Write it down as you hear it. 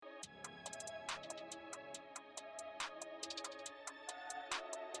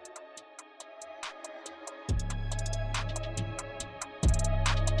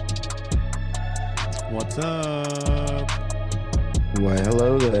What's up? Why,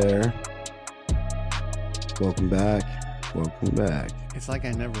 hello there. Welcome back. Welcome back. It's like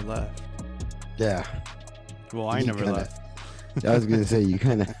I never left. Yeah. Well, I never left. I was going to say, you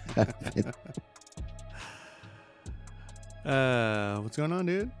kind of haven't. What's going on,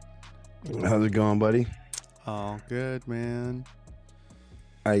 dude? How's it going, buddy? Oh, good, man.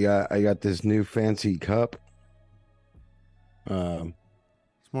 I got this new fancy cup. It's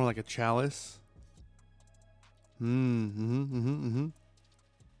more like a chalice. Yeah.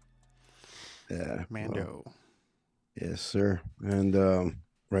 Mando. Well, yes, sir. And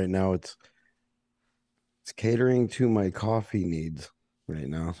right now it's catering to my coffee needs right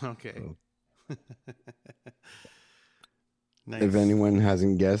now. Okay. So, Nice. if anyone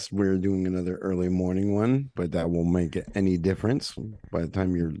hasn't guessed, we're doing another early morning one, but that won't make any difference by the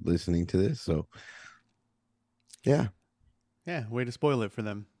time you're listening to this. So, yeah. Yeah, way to spoil it for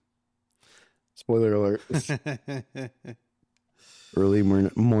them. Spoiler alert. Early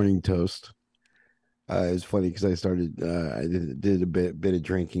morning toast. It's funny because I started. I did a bit of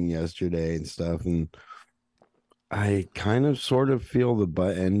drinking yesterday and stuff, and I kind of sort of feel the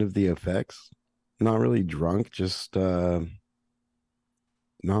butt end of the effects. Not really drunk, just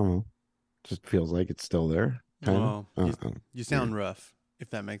no, just feels like it's still there. Kind Well, of. you sound rough. If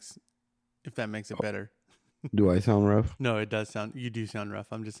that makes it better. Do I sound rough? No, it does sound. You do sound rough.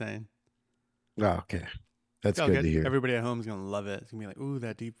 I'm just saying. Oh, okay, that's It's all good to hear. Everybody at home is gonna love it. It's gonna be like, ooh,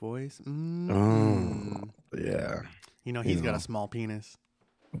 that deep voice. Oh, yeah. You know, he's got a small penis.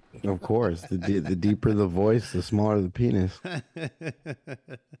 Of course, the deeper the voice, the smaller the penis.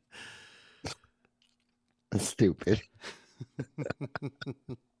 That's stupid.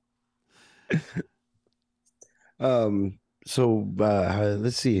 So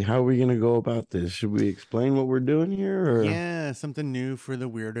let's see. How are we gonna go about this? Should we explain what we're doing here? Or? Yeah, something new for the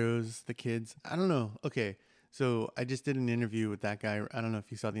weirdos, the kids. I don't know. Okay, so I just did an interview with that guy. I don't know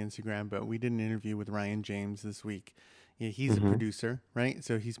if you saw the Instagram, but we did an interview with Ryan James this week. Yeah, he's a producer, right?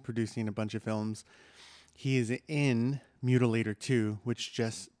 So he's producing a bunch of films. He is in Mutilator 2, which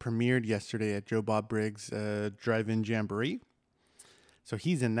just premiered yesterday at Joe Bob Briggs' Drive-In Jamboree. So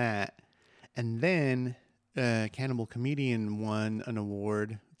he's in that. And then Cannibal Comedian won an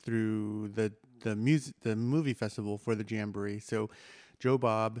award through the movie festival for the Jamboree. So Joe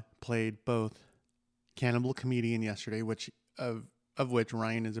Bob played both Cannibal Comedian yesterday, which of which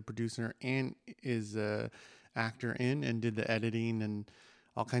Ryan is a producer and is a actor in, and did the editing and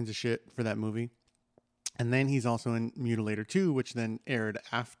all kinds of shit for that movie. And then he's also in Mutilator 2, which then aired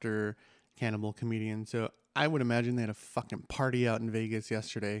after Cannibal Comedian. So I would imagine they had a fucking party out in Vegas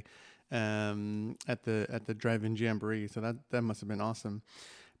yesterday at the Drive-In Jamboree. So that must have been awesome.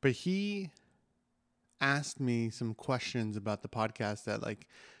 But he asked me some questions about the podcast that, like,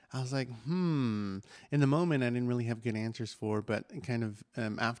 I was like, in the moment I didn't really have good answers for, but kind of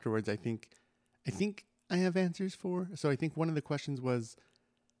afterwards I think I have answers for. So I think one of the questions was,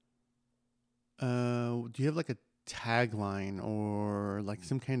 do you have like a tagline or like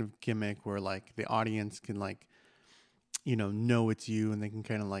some kind of gimmick where like the audience can like, know it's you and they can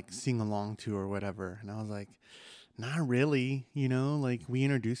kind of like sing along to or whatever? And I was like, not really, like we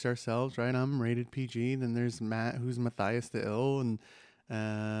introduce ourselves, right? I'm rated PG. Then there's Matt, who's Matthias the Ill. And,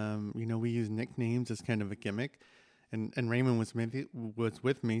 we use nicknames as kind of a gimmick. And Raymond was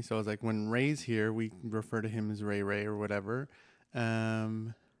with me. So I was like, when Ray's here, we refer to him as Ray or whatever. Yeah,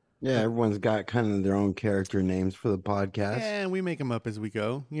 everyone's got kind of their own character names for the podcast. Yeah, and we make them up as we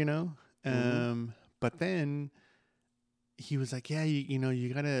go, But then he was like, yeah,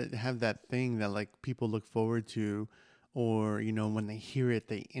 you got to have that thing that like people look forward to, or, when they hear it,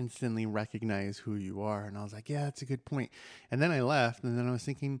 they instantly recognize who you are. And I was like, yeah, that's a good point. And then I left, and then I was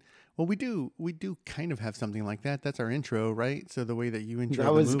thinking, well, we do kind of have something like that. That's our intro, right? So the way that you intro I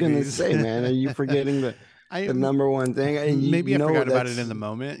was going to say, man, are you forgetting the number one thing? Maybe I forgot about it in the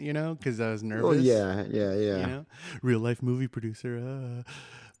moment, because I was nervous. Oh, yeah. Real life movie producer.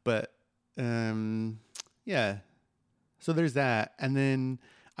 But, yeah. So there's that. And then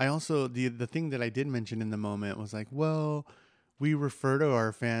I also, the thing that I did mention in the moment was like, well, we refer to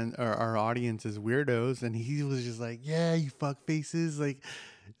our our audience as weirdos. And he was just like, yeah, you fuck faces.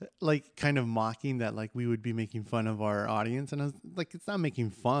 Like kind of mocking that, like we would be making fun of our audience. And I was like, it's not making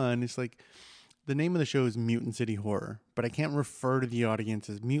fun. It's like, the name of the show is Mutant City Horror, but I can't refer to the audience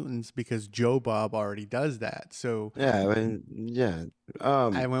as mutants because Joe Bob already does that. So yeah. I went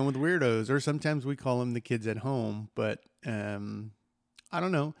with weirdos, or sometimes we call them the kids at home. But I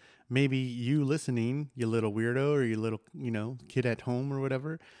don't know. Maybe you listening, you little weirdo, or you little kid at home or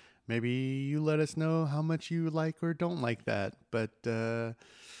whatever. Maybe you let us know how much you like or don't like that. But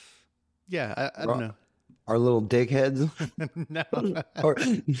yeah, I don't know. Our little dickheads? No. Or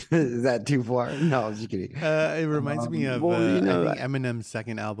is that too far? No, I was just kidding. It reminds me of Well, I think Eminem's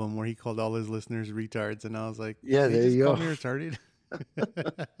second album where he called all his listeners retards, and I was like, yeah, "They there just you call go. me retarded."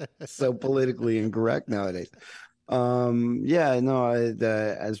 So politically incorrect nowadays. Yeah, no,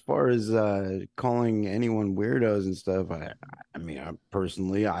 as far as calling anyone weirdos and stuff, I mean,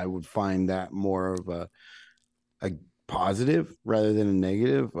 personally, I would find that more of a positive rather than a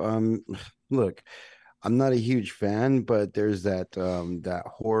negative. Look, I'm not a huge fan, but there's that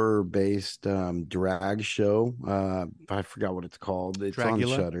horror based drag show. I forgot what it's called. It's on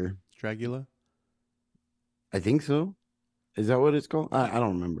Dragula, Shudder. Dragula. I think so. Is that what it's called? I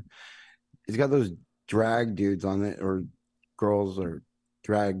don't remember. It's got those drag dudes on it, or girls, or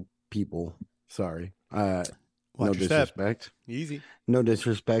drag people. Sorry. No Watch your step. disrespect. Easy. No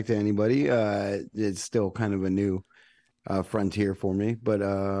disrespect to anybody. It's still kind of a new frontier for me, but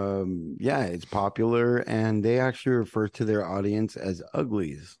yeah, it's popular, and they actually refer to their audience as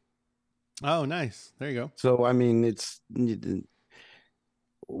uglies. Oh, nice. There you go. So I mean, it's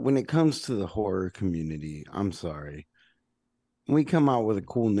when it comes to the horror community, I'm sorry. When we come out with a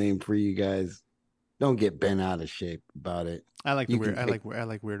cool name for you guys, don't get bent out of shape about it. I like the You weird. can pick. I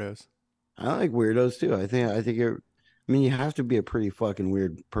like weirdos. I like weirdos too. I think it. I mean, you have to be a pretty fucking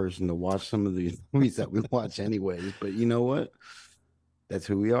weird person to watch some of these movies that we watch, anyways. But you know what? That's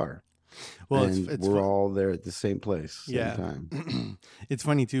who we are, Well, and it's we're all there at the same place, same yeah. time. It's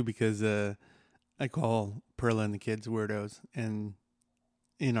funny too because I call Perla and the kids weirdos, and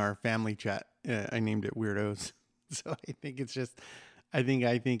in our family chat, I named it weirdos. So I think it's just, I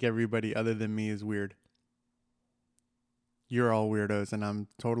think everybody other than me is weird. You're all weirdos, and I'm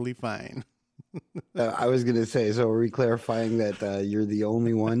totally fine. I was gonna say, so are we clarifying that you're the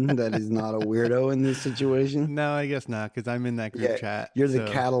only one that is not a weirdo in this situation? No, I guess not, because I'm in that group Yeah, chat. you're the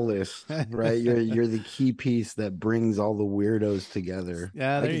So catalyst, right? You're the key piece that brings all the weirdos together.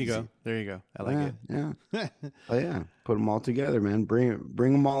 yeah, I there can you see. go. There you go. I like Yeah, it. yeah. Oh yeah, put them all together, man.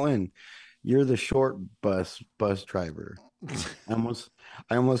 Bring them all in. You're the short bus driver. I almost,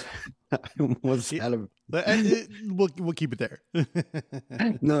 I almost, I almost Yeah, had a we'll keep it there.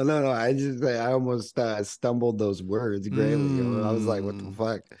 no. I almost stumbled those words greatly. I was like, what the Mm,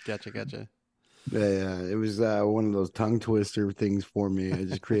 fuck? gotcha. Yeah, it was one of those tongue twister things for me. I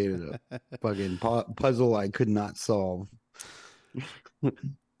just created a fucking puzzle I could not solve. All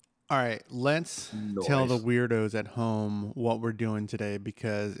right, let's tell the Noise. weirdos at home what we're doing today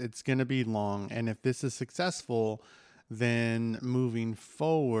because it's going to be long. And if this is successful, then moving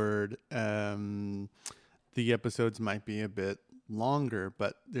forward, the episodes might be a bit longer,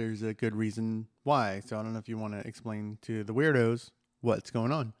 but there's a good reason why. So I don't know if you want to explain to the weirdos what's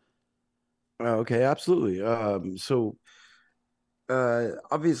going on. Okay, absolutely. So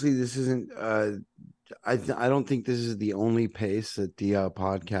obviously this isn't. I don't think this is the only pace that the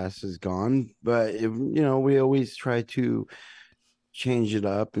podcast has gone, but we always try to change it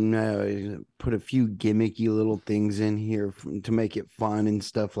up and put a few gimmicky little things in here to make it fun and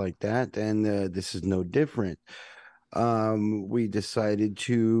stuff like that. And this is no different. We decided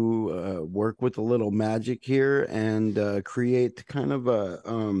to work with a little magic here and create kind of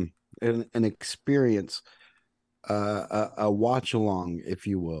an experience, a watch along, if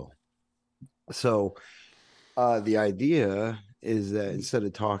you will. So the idea is that instead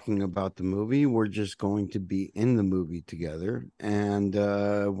of talking about the movie, we're just going to be in the movie together, and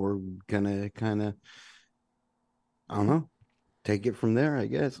we're gonna kind of, I don't know, take it from there, I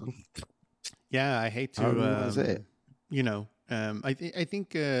guess. Yeah, I hate However to, you want to say it. I think,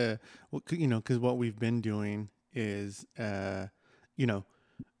 because what we've been doing is, you know,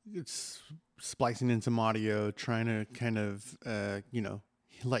 it's splicing in some audio, trying to kind of,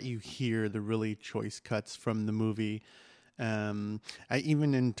 let you hear the really choice cuts from the movie. I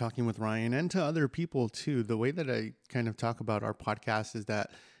even in talking with Ryan and to other people too, the way that I kind of talk about our podcast is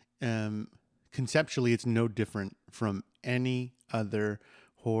that um, conceptually it's no different from any other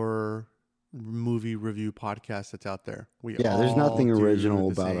horror movie review podcast that's out there. We Yeah, there's all nothing do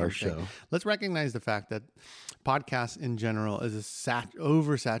original the about our same thing. show. Let's recognize the fact that podcasts in general is a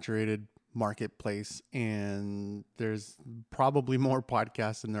oversaturated marketplace, and there's probably more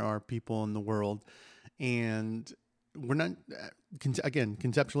podcasts than there are people in the world. And we're not, again,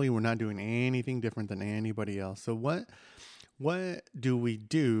 conceptually, we're not doing anything different than anybody else. So what do we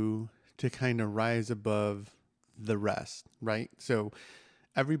do to kind of rise above the rest, right? So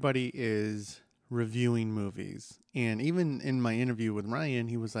everybody is reviewing movies. And even in my interview with Ryan,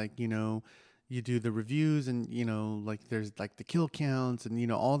 he was like, you do the reviews and, like there's like the kill counts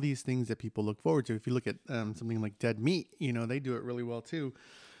and, all these things that people look forward to. If you look at something like Dead Meat, they do it really well too.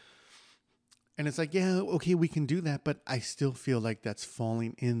 And it's like, yeah, okay, we can do that, but I still feel like that's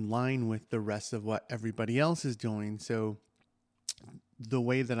falling in line with the rest of what everybody else is doing. So the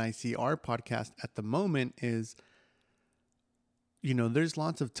way that I see our podcast at the moment is, there's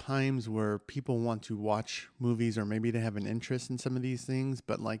lots of times where people want to watch movies or maybe they have an interest in some of these things,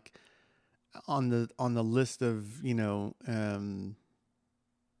 but like on the list of,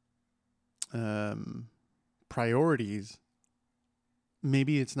 priorities,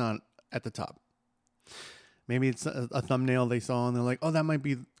 maybe it's not at the top. Maybe it's a thumbnail they saw and they're like, oh, that might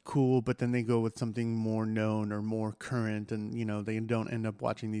be cool. But then they go with something more known or more current and, they don't end up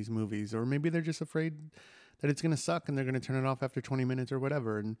watching these movies. Or maybe they're just afraid that it's going to suck and they're going to turn it off after 20 minutes or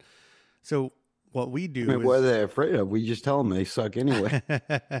whatever. And so what we do what are they afraid of? We just tell them they suck anyway. No,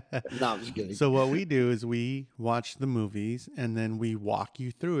 I'm just kidding. So what we do is we watch the movies and then we walk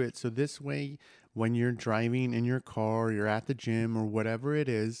you through it. So this way, when you're driving in your car, you're at the gym or whatever it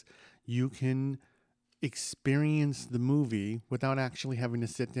is, you can experience the movie without actually having to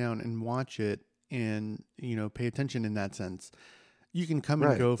sit down and watch it and, pay attention in that sense. You can come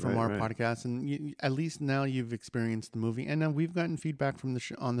and go from our podcast, and at least now you've experienced the movie. And now we've gotten feedback from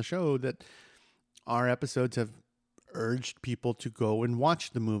on the show that our episodes have urged people to go and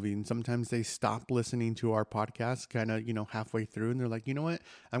watch the movie. And sometimes they stop listening to our podcast kind of, halfway through. And they're like, you know what?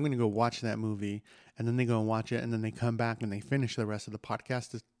 I'm going to go watch that movie. And then they go and watch it. And then they come back and they finish the rest of the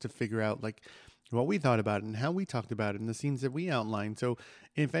podcast to figure out like what we thought about it and how we talked about it and the scenes that we outlined. So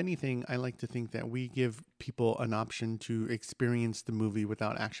if anything, I like to think that we give people an option to experience the movie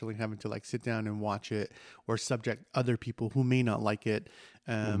without actually having to like sit down and watch it or subject other people who may not like it,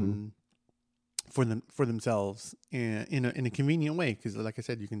 for themselves in a convenient way. Because like I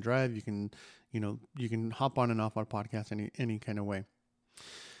said, you can drive, you can hop on and off our podcast any kind of way.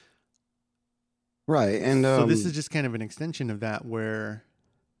 Right. And so this is just kind of an extension of that where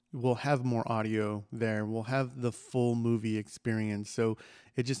we'll have more audio there. We'll have the full movie experience. So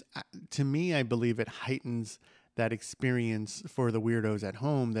it just, to me, I believe it heightens that experience for the weirdos at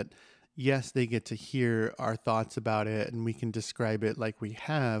home that, yes, they get to hear our thoughts about it and we can describe it like we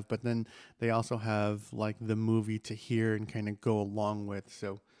have, but then they also have like the movie to hear and kind of go along with.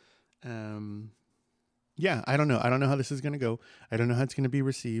 So, yeah, I don't know. I don't know how this is going to go. I don't know how it's going to be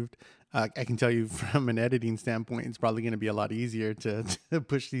received. I can tell you from an editing standpoint, it's probably going to be a lot easier to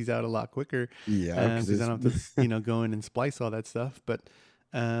push these out a lot quicker. Yeah, because I don't have to, go in and splice all that stuff. But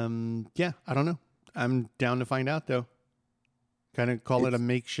yeah, I don't know. I'm down to find out though. Kind of call it a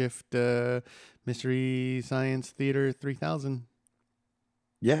makeshift Mystery Science Theater 3000.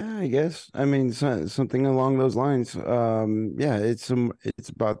 Yeah, I guess. I mean, something along those lines. Yeah, it's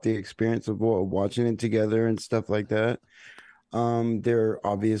about the experience of watching it together and stuff like that. There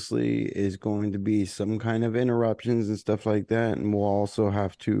obviously is going to be some kind of interruptions and stuff like that, and we'll also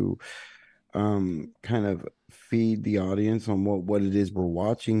have to kind of feed the audience on what it is we're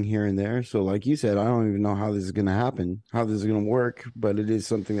watching here and there. So like you said, I don't even know how this is going to happen, how this is going to work, but it is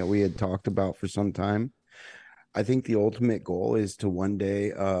something that we had talked about for some time. I think the ultimate goal is to one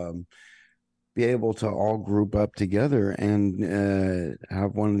day be able to all group up together and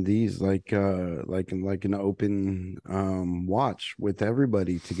have one of these like an open watch with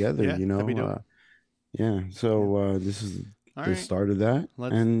everybody together. Yeah, yeah. So this is all the right. start of that.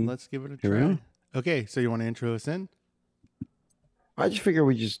 Let's give it a try. Okay, so you want to intro us in? I just figure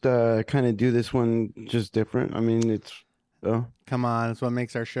we just kind of do this one just different. I mean, it's come on, it's what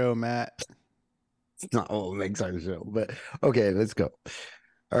makes our show, Matt. It's not what makes our show, but okay, let's go.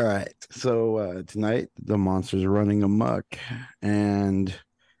 All right. So tonight the monsters are running amok, and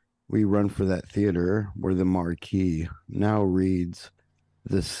we run for that theater where the marquee now reads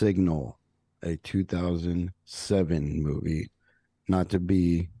The Signal, a 2007 movie, not to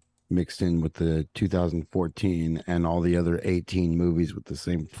be mixed in with the 2014 and all the other 18 movies with the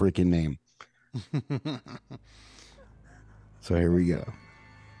same freaking name. So here we go.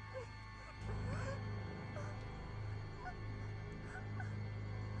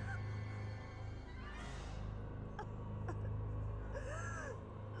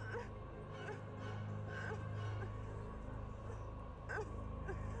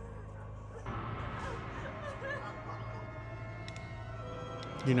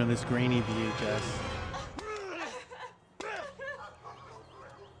 This grainy VHS.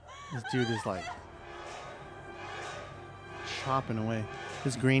 This dude is like chopping away.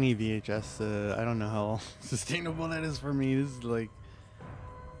 This grainy VHS, I don't know how sustainable that is for me. This is like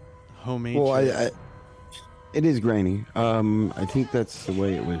homemade. Well, it is grainy. I think that's the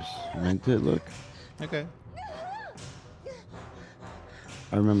way it was meant to look. Okay.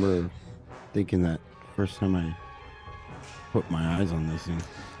 I remember thinking that first time I put my eyes on this thing.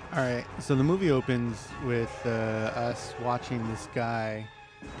 All right, so the movie opens with us watching this guy,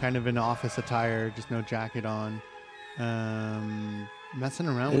 kind of in office attire, just no jacket on, messing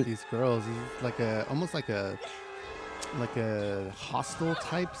around with It, these girls. It's like almost like a hostel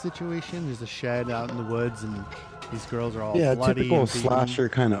type situation. There's a shed out in the woods, and these girls are all yeah, bloody typical and beaten. slasher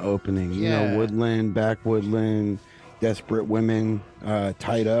kind of opening. You know, Yeah, woodland, backwoodland, desperate women,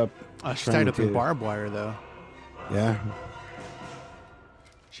 tied up, she's tied trying up in to. barbed wire though. Yeah.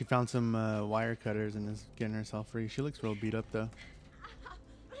 She found some wire cutters and is getting herself free. She looks real beat up though.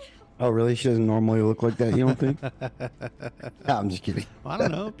 Oh, really? She doesn't normally look like that. You don't think? Nah, I'm just kidding. Well, I don't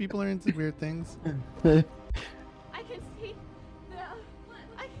know. People are into weird things. I can see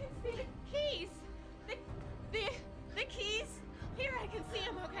I can see the keys. The, the keys. Here, I can see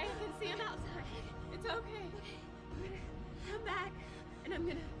them, okay? I can see them outside. It's okay. I'm gonna come back, and I'm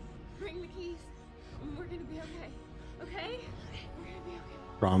gonna bring the keys, and we're gonna be okay. Okay? We're gonna be okay.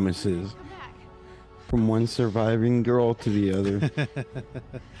 Promises Come back. from one surviving girl to the other.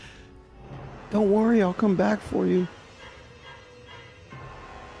 Don't worry, I'll come back for you.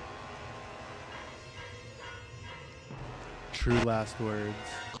 True last words.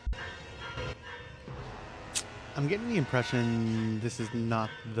 I'm getting the impression this is not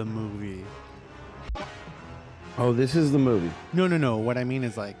the movie. Oh, this is the movie. No. What I mean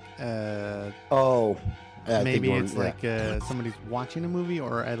is like, Oh, yeah, I think maybe we're- it's yeah, like somebody's watching a movie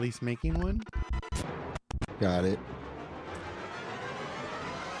or at least making one. got it.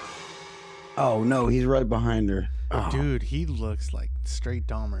 Oh no, he's right behind her. Oh, Dude, he looks like straight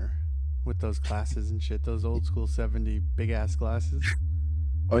Dahmer with those glasses and shit. Those old school 70 big ass glasses.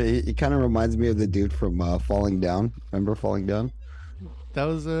 oh it kind of reminds me of the dude from Falling Down. Remember Falling Down? That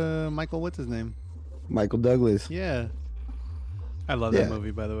was Michael, what's his name? Michael Douglas. Yeah. I love Yeah. that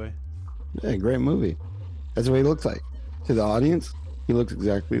movie, by the way. Yeah, great movie. That's what he looks like. To the audience, he looks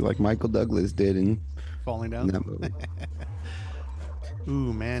exactly like Michael Douglas did in Falling Down. that movie.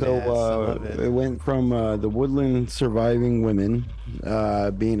 Ooh, man. So I love it it. went from the woodland surviving women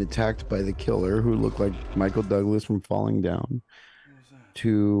being attacked by the killer who looked like Michael Douglas from Falling Down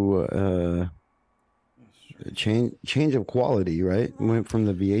to change of quality, right? Went from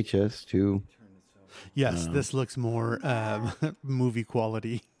the VHS to Yes, this looks more movie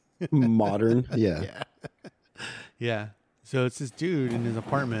quality. modern. Yeah. Yeah. Yeah. So it's this dude in his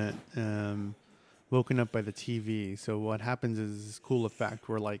apartment, woken up by the TV. So what happens is this cool effect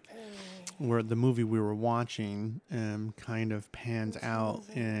where the movie we were watching kind of pans out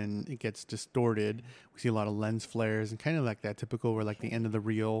and it gets distorted. We see a lot of lens flares and kind of like that typical where like the end of the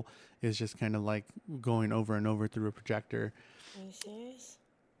reel is just kind of like going over and over through a projector. Are you serious?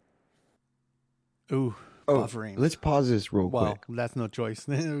 Ooh, Oh, buffering. let's pause this real Well, quick. that's no choice.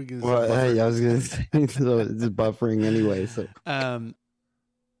 Because Well, buffer. hey, I was gonna say so it's buffering anyway. So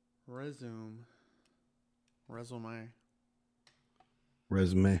Resume. resume,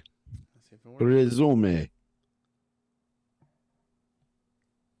 Let's see if it works. resume.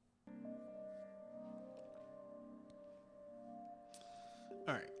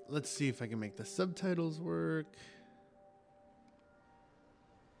 All right, let's see if I can make the subtitles work.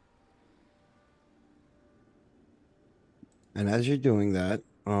 And as you're doing that,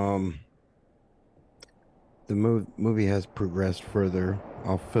 the movie has progressed further.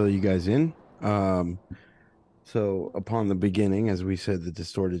 I'll fill you guys in. So upon the beginning, as we said, the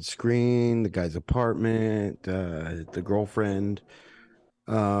distorted screen, the guy's apartment, the girlfriend,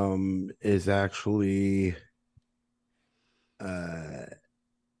 is actually a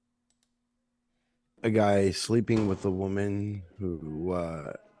guy sleeping with a woman who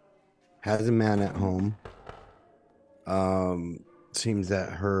has a man at home. Seems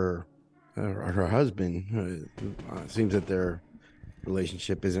that her husband seems that their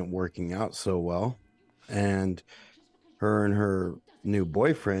relationship isn't working out so well, and her and her new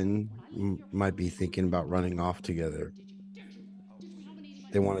boyfriend might be thinking about running off together.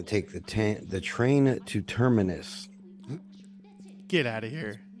 They want to take the train to Terminus. Get out of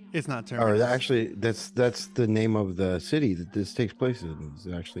here. It's not Or Terminus. actually, that's the name of the city that this takes place in. It's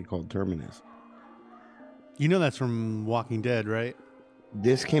actually called Terminus. You know that's from Walking Dead, right?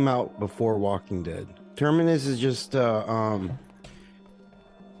 This came out before Walking Dead. Terminus is just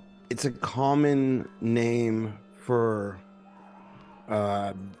it's a common name for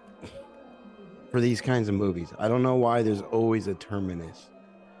these kinds of movies. I don't know why there's always a terminus,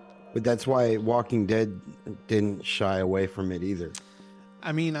 but that's why Walking Dead didn't shy away from it either.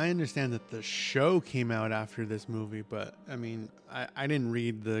 I mean, I understand that the show came out after this movie, but I mean, I didn't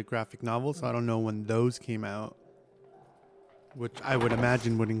read the graphic novel, so I don't know when those came out, which I would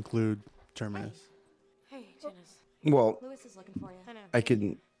imagine would include Terminus. Hey, Janice. Well, Lewis is looking for you. I know. I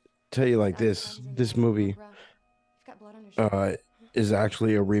can tell you like this. This movie You've got blood on your shirt. is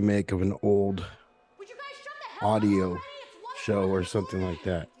actually a remake of an old Would you guys shut the hell up audio already? It's 1 show or o'clock something in the like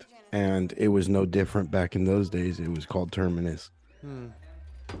morning. that. And it was no different back in those days. It was called Terminus.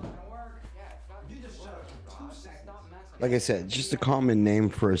 Like I said, just a common name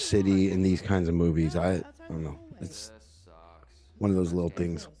for a city in these kinds of movies. I don't know. It's one of those little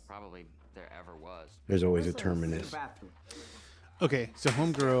things. Probably there ever was. There's always a Terminus. Okay, so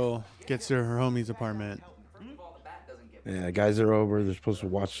homegirl gets to her homie's apartment. Yeah, guys are over. They're supposed to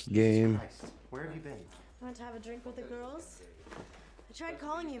watch the game. Where have you been? I went to have a drink with the girls. I tried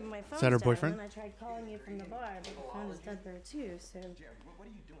calling you, but my phone's that her dead, boyfriend? And then I tried calling you from the bar, but the phone is dead there too. So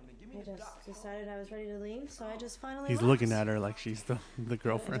I just decided I was ready to leave. So I just finally. He's left. looking at her like she's the I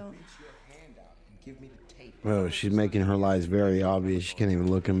girlfriend. don't- Give me the tape. Oh, she's making her lies very obvious. She can't even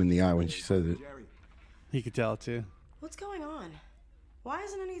look him in the eye when she says it. He could tell too. What's going on? Why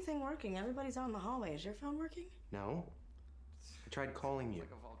isn't anything working? Everybody's out in the hallway. Is your phone working? No. I tried calling you.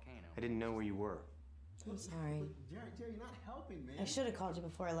 I didn't know where you were. I'm sorry. Jerry, you're not helping, man. I should have called you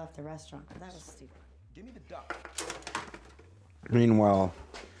before I left the restaurant, but that was stupid. Give me the duck. Meanwhile,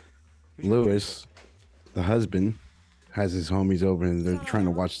 Lewis, the husband, has his homies over and they're trying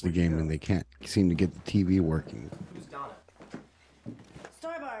to watch the game and they can't seem to get the TV working. Who's Donna?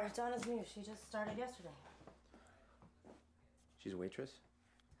 Star Bar, Donna's new. She just started yesterday. She's a waitress?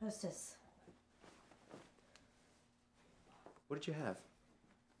 Hostess. What did you have?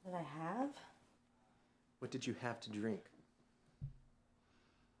 Did I have? What did you have to drink?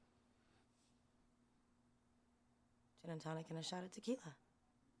 Gin and tonic and a shot of tequila.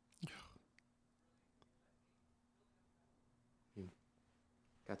 You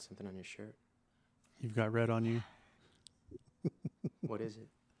got something on your shirt? You've got red on you. What is it?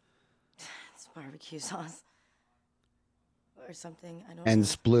 It's barbecue sauce. Or something. I don't And know.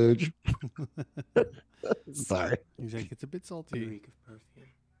 splooge. Sorry. He's like, it's a bit The salty. reek of perfume.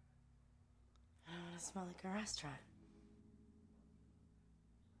 I don't want to smell like a restaurant.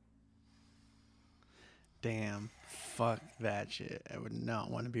 Damn. Fuck that shit. I would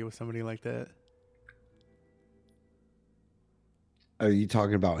not want to be with somebody like that. Are you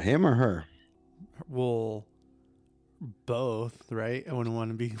talking about him or her? Well, both, right? I wouldn't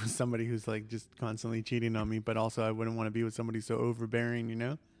want to be with somebody who's like just constantly cheating on me, but also I wouldn't want to be with somebody so overbearing, you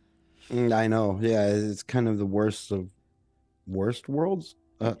know? I know. Yeah, it's kind of the worst of worst worlds.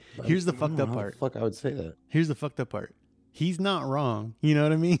 Here's the I don't fucked know up how the part. fuck I would say that. Here's the fucked up part. He's not wrong. You know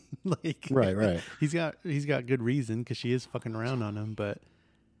what I mean? Like, Right. He's got good reason because she is fucking around on him, but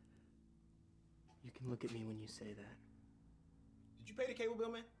You can look at me when you say that. Did you pay the cable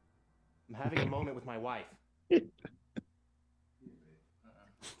bill, man? I'm having a moment with my wife.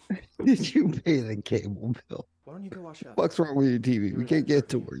 Did you pay the cable bill? Why don't you go wash up? What's wrong with your TV? We can't get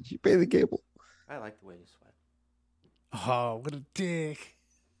to work. You pay the cable. I like the way you sweat. oh, what a dick.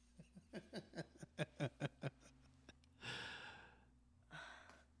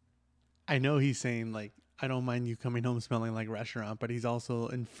 I know he's saying like, I don't mind you coming home smelling like restaurant, but he's also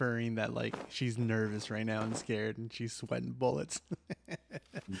inferring that like she's nervous right now and scared and she's sweating bullets.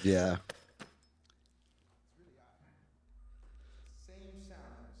 Yeah. Same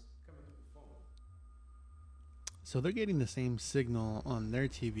sounds coming through the phone. So they're getting the same signal on their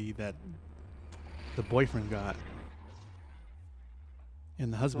TV that the boyfriend got.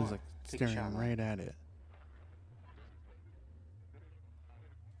 And the husband's like Take a staring shot, right at it.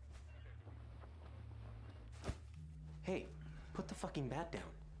 Hey, put the fucking bat down.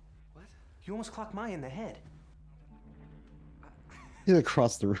 What? You almost clocked Maya in the head. He's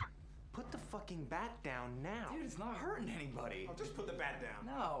across the room. Put the fucking bat down now. Dude, it's not hurting anybody. Oh, just put the bat down.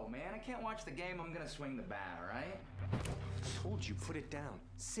 No, man, I can't watch the game. I'm gonna swing the bat, all right? I told you, put it down.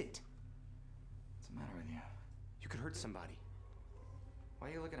 Sit. What's the matter with you? You could hurt somebody. Why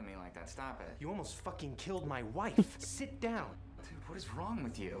are you looking at me like that? Stop it. You almost fucking killed my wife. Sit down. Dude, what is wrong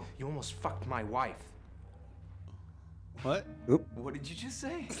with you? You almost fucked my wife. What? What did you just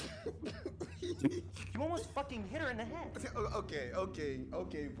say? You almost fucking hit her in the head.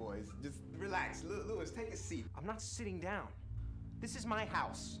 Okay, boys. Just relax. Lewis, take a seat. I'm not sitting down. This is my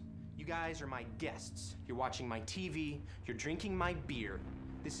house. You guys are my guests. You're watching my TV. You're drinking my beer.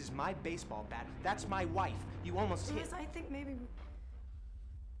 This is my baseball bat. That's my wife. You almost hit. Lewis, I think maybe.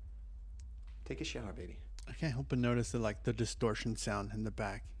 Take a shower, baby. I can't help but notice the distortion sound in the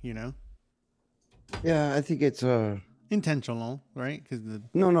back, you know? Yeah, I think it's Intentional, right? Because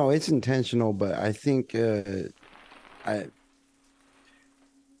no, it's intentional, but I think I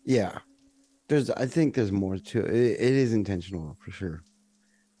think there's more to it. It is intentional for sure.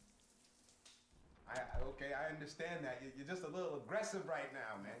 Okay, I understand that. You're just a little aggressive right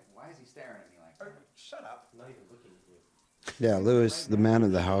now, man. Why staring at me like that? Shut up. I'm not even looking at you. Yeah, Lewis, the man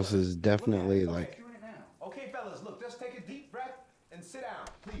of the house, is definitely Okay, like. Doing it now. Okay, fellas, look, just take a deep breath and sit down,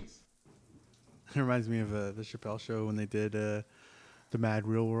 please. It reminds me of the Chappelle show when they did The Mad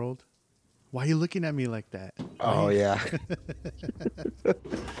Real World. Why are you looking at me like that? Oh yeah.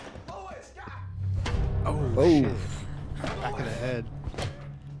 Louis, God! Oh, Oh. shit. Back of the head.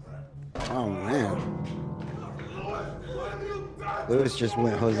 Oh man. Lewis just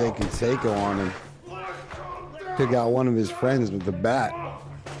went Jose Canseco on him. Took out one of his friends with the bat.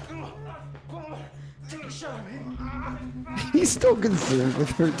 He's still concerned with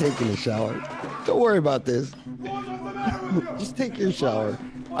her taking a shower. Don't worry about this. Just take your shower.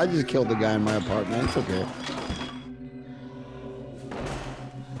 I just killed the guy in my apartment. It's okay.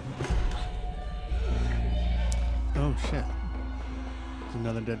 Oh, shit. There's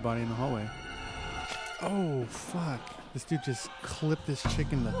another dead body in the hallway. Oh, fuck. This dude just clipped this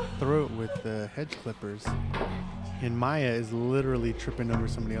chick in the throat with the hedge clippers. And Maya is literally tripping over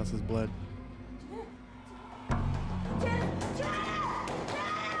somebody else's blood.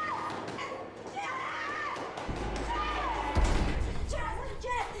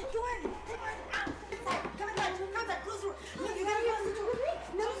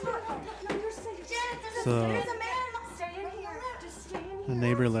 So the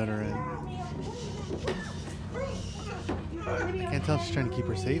neighbor let her in. I can't tell if she's trying to keep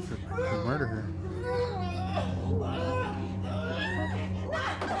her safe or murder her.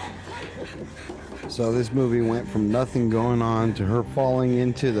 So this movie went from nothing going on to her falling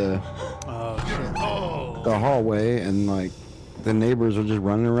into the hallway, and like the neighbors are just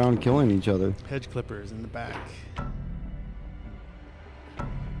running around killing each other. Hedge clippers in the back.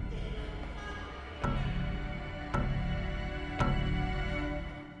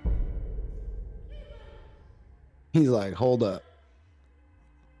 He's like, hold up.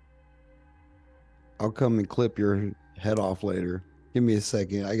 I'll come and clip your head off later. Give me a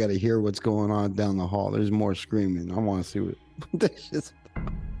second. I got to hear what's going on down the hall. There's more screaming. I want to see what this is.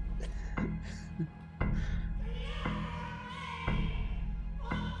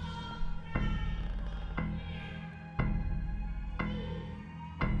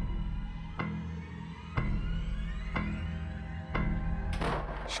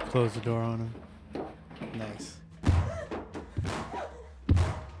 She closed the door on him. Nice.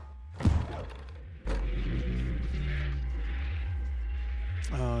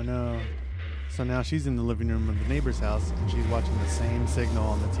 Oh no. So now she's in the living room of the neighbor's house and she's watching the same signal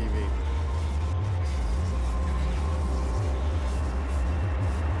on the TV.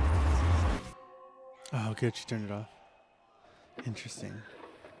 Oh, good. She turned it off. Interesting.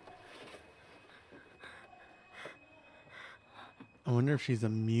 I wonder if she's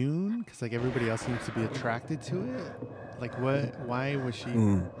immune because like everybody else seems to be attracted to it. Like what? Why was she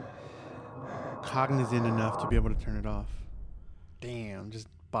cognizant enough to be able to turn it off? Damn, just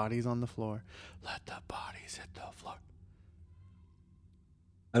bodies on the floor. Let the bodies hit the floor.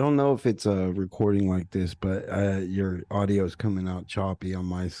 I don't know if it's a recording like this, but your audio is coming out choppy on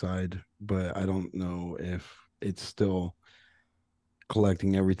my side. But I don't know if it's still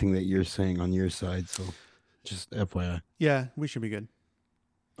collecting everything that you're saying on your side. So just FYI. Yeah, we should be good.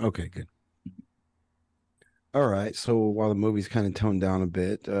 Okay, good. All right. So while the movie's kind of toned down a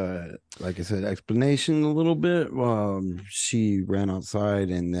bit, like I said, explanation a little bit. She ran outside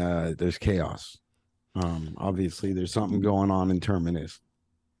and there's chaos. Obviously, there's something going on in Terminus.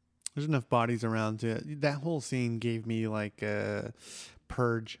 There's enough bodies around to that whole scene gave me like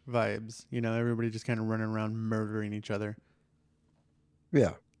Purge vibes. You know, everybody just kind of running around murdering each other.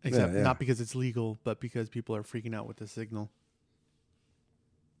 Yeah. Except not because it's legal, but because people are freaking out with the signal.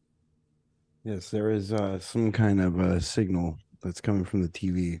 Yes, there is some kind of a signal that's coming from the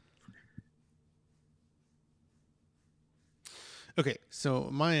TV. Okay, so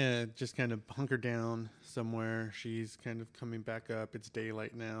Maya just kind of hunkered down somewhere. She's kind of coming back up. It's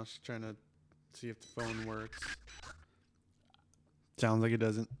daylight now. She's trying to see if the phone works. Sounds like it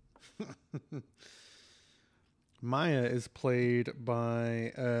doesn't. Maya is played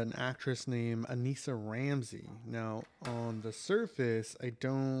by an actress named Anissa Ramsey. Now, on the surface, I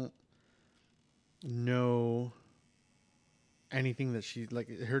don't know anything that she like.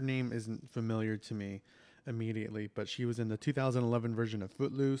 Her name isn't familiar to me immediately, but she was in the 2011 version of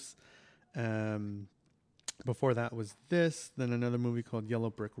Footloose. Before that was this, then another movie called Yellow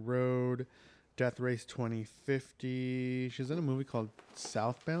Brick Road, Death Race 2050. She's in a movie called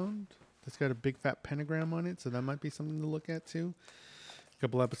Southbound that's got a big fat pentagram on it, so that might be something to look at too. A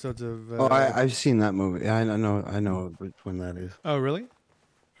couple episodes of I've seen that movie. I know which one that is. Oh, really?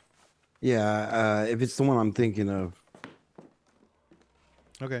 Yeah, if it's the one I'm thinking of.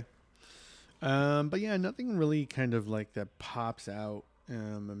 Okay. But yeah, nothing really kind of like that pops out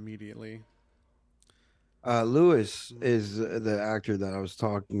immediately. Lewis is the actor that I was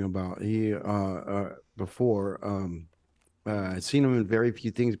talking about. He before I've seen him in very few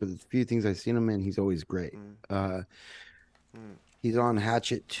things, but the few things I've seen him in, he's always great. He's on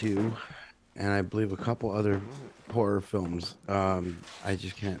Hatchet 2, and I believe a couple other horror films. I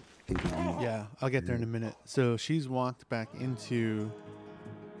just can't think of them. Yeah, I'll get there in a minute. So she's walked back into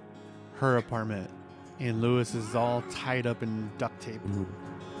her apartment, and Lewis is all tied up in duct tape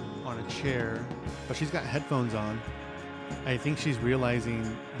on a chair, but she's got headphones on. I think she's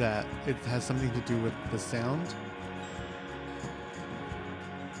realizing that it has something to do with the sound.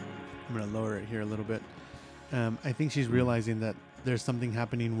 I'm going to lower it here a little bit. I think she's realizing that there's something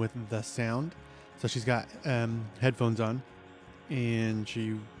happening with the sound. So she's got headphones on, and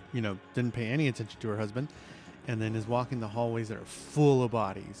she, didn't pay any attention to her husband, and then is walking the hallways that are full of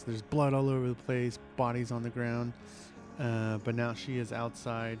bodies. There's blood all over the place, bodies on the ground. But now she is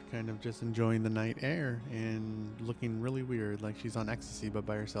outside, kind of just enjoying the night air and looking really weird, like she's on ecstasy, but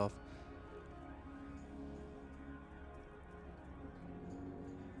by herself.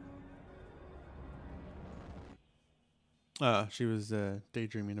 She was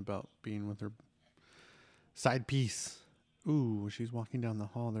daydreaming about being with her side piece. Ooh, she's walking down the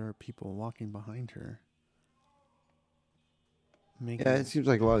hall. There are people walking behind her. Yeah, it seems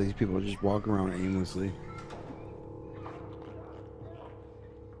like a lot of these people just walk around aimlessly.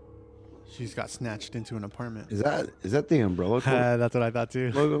 She's got snatched into an apartment. Is that the Umbrella Corp That's what I thought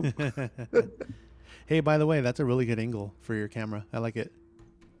too. logo? Hey, by the way, that's a really good angle for your camera. I like it.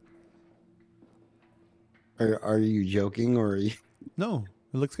 Are you joking or are you? No,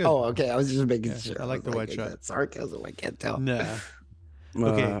 it looks good. Oh, okay. I was just making sure. I like the wide is shot. that sarcasm? I can't tell. Nah.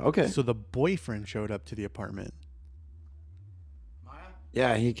 Okay. So the boyfriend showed up to the apartment.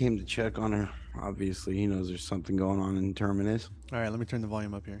 Yeah, he came to check on her. Obviously, he knows there's something going on in Terminus. All right, let me turn the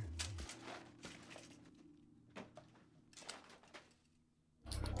volume up here.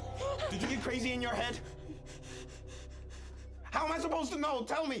 Did you get crazy in your head? How am I supposed to know?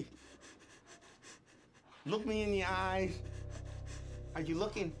 Tell me. Look me in the eyes. Are you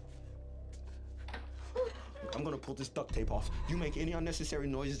looking? I'm gonna pull this duct tape off. You make any unnecessary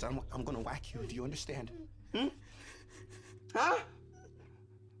noises, I'm gonna whack you. Do you understand? Huh?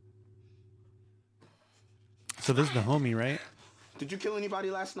 So this is the homie, right? Did you kill anybody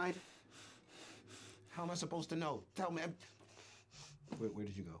last night? How am I supposed to know? Tell me. Where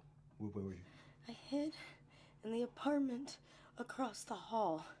did you go? Where were you? I hid in the apartment across the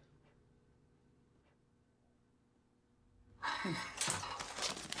hall.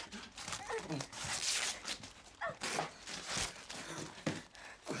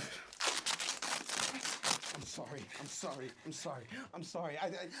 I'm sorry.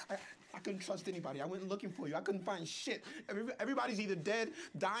 I couldn't trust anybody. I went looking for you. I couldn't find shit. Everybody's either dead,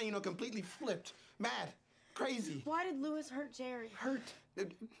 dying, or completely flipped. Mad. Crazy. Why did Lewis hurt Jerry? Hurt.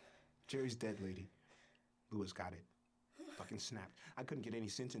 Jerry's dead, lady. Lewis got it. Fucking snapped. I couldn't get any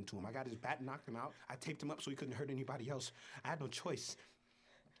sense into him. I got his bat and knocked him out. I taped him up so he couldn't hurt anybody else. I had no choice.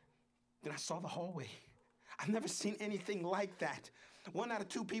 Then I saw the hallway. I've never seen anything like that. 1 out of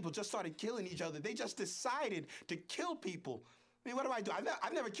 2 people just started killing each other. They just decided to kill people. I mean, what do I do?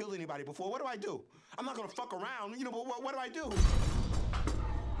 I've never killed anybody before. What do I do? I'm not gonna fuck around, but what do I do?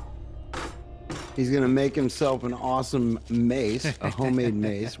 He's going to make himself an awesome mace, a homemade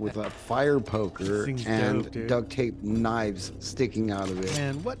mace with a fire poker and dope, duct tape knives sticking out of it.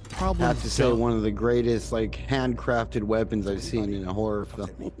 And what I problems have to say, one of the greatest handcrafted weapons I've seen in a horror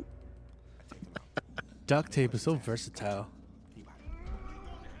film. duct tape is so versatile.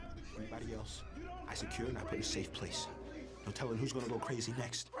 Anybody else? I secure and I put in a safe place. No telling who's gonna go crazy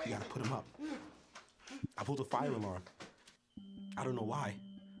next. You gotta put him up. I pulled a fire alarm. I don't know why.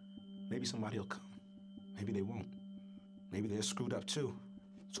 Maybe somebody will come. Maybe they won't. Maybe they're screwed up too.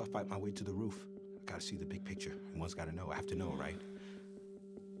 So I fight my way to the roof. I gotta see the big picture. And one's gotta know. I have to know, right?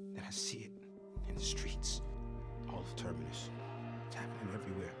 Then I see it in the streets. All of Terminus. It's happening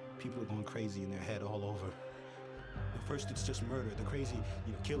everywhere. People are going crazy in their head all over. At first it's just murder. The crazy,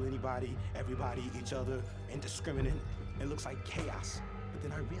 kill anybody, everybody, each other, indiscriminate. It looks like chaos. But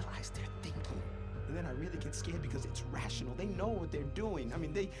then I realize they're thinking. And then I really get scared because it's rational. They know what they're doing. I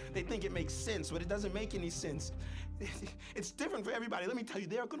mean, they think it makes sense, but it doesn't make any sense. It's different for everybody. Let me tell you,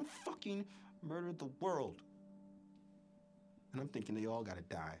 they're gonna fucking murder the world. And I'm thinking they all gotta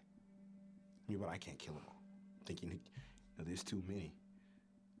die. But I can't kill them all. I'm thinking, there's too many.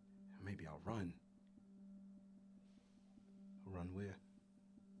 Maybe I'll run. I'll run where?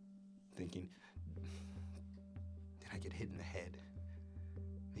 Thinking, then I get hit in the head.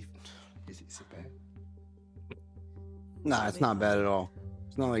 Is it bad? Nah, it's not bad at all.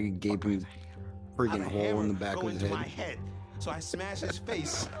 It's not like a gaping freaking hole in the back go of his into my head. head, so I smash his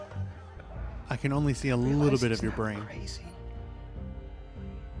face. I can only see a little bit of your brain. Crazy.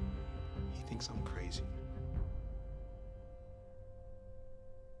 He thinks I'm crazy.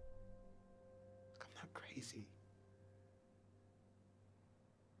 I'm not crazy.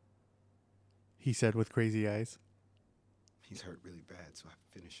 He said with crazy eyes. He's hurt really bad, so I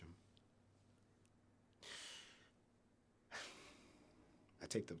finish him. I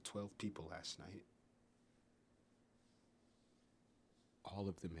taped up 12 people last night. All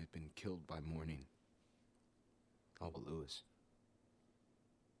of them had been killed by morning. All but Lewis.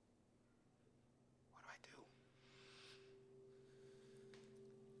 What do I do?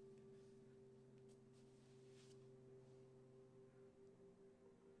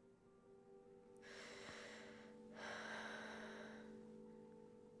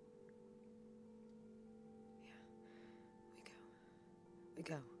 We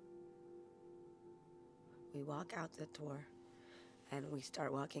go. We walk out the door, and we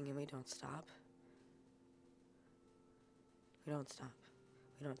start walking, and we don't stop. We don't stop.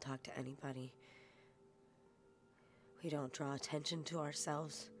 We don't talk to anybody. We don't draw attention to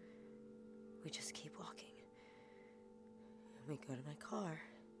ourselves. We just keep walking. And we go to my car.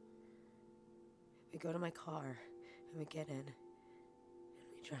 We go to my car, and we get in, and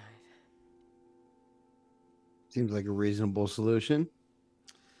we drive. Seems like a reasonable solution.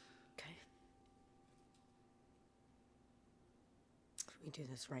 Okay. We do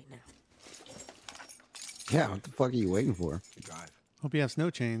this right now. Yeah, what the fuck are you waiting for? You drive. Hope you have snow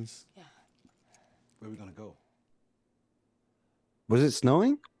chains. Yeah. Where are we gonna go? Was it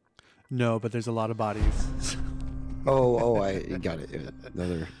snowing? No, but there's a lot of bodies. I got it.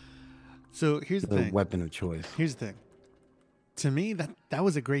 Another So here's the thing. weapon of choice. Here's the thing. To me, that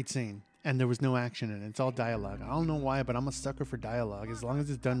was a great scene, and there was no action in it. It's all dialogue. I don't know why, but I'm a sucker for dialogue as long as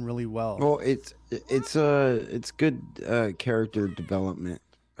it's done really well. Well, it's good character development.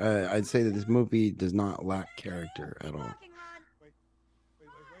 I'd say that this movie does not lack character at all.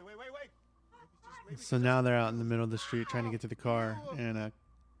 So now they're out in the middle of the street trying to get to the car, and a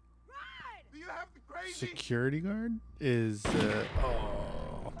security guard is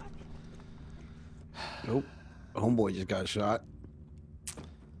Nope. Homeboy just got shot.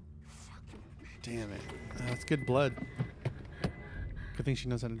 damn it. That's good blood. Good thing she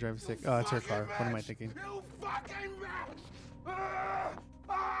knows how to drive a stick. Oh, it's her car. What am I thinking? You fucking bitch!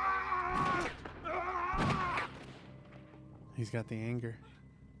 He's got the anger.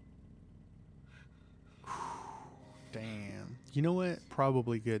 Damn. You know what?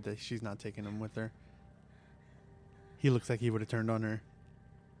 Probably good that she's not taking him with her. He looks like he would have turned on her.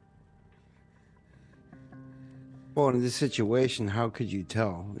 Well, in this situation, how could you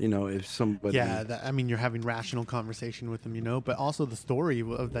tell? You know, if somebody. Yeah, I mean, you're having rational conversation with him, you know, but also the story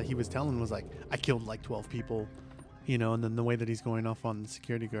that he was telling was like, I killed like 12 people, you know, and then the way that he's going off on the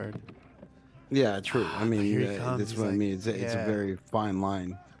security guard. Yeah, true. I mean, Here he comes. that's He's what I like, mean. It's a very fine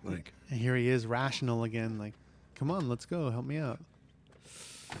line. Like, and here he is, rational again. Like, come on, let's go. Help me out.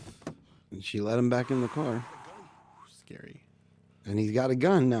 and she let him back in the car, Scary. and he's got a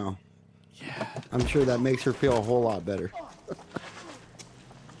gun now. Yeah. I'm sure that makes her feel a whole lot better.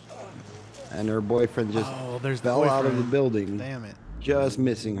 And her boyfriend just there's fell out of the boyfriend. building, Damn it. just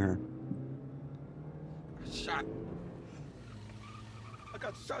missing her. Shot. I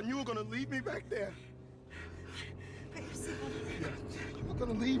got shot and you were gonna leave me back there. Put your seat on. You were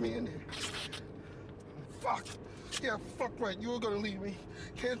gonna leave me in there. Fuck. Yeah, fuck right. You were gonna leave me.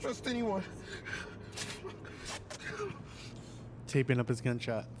 Can't trust anyone. Taping up his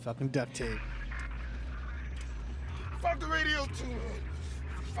gunshot. Fucking duct tape. Fuck the radio too, man.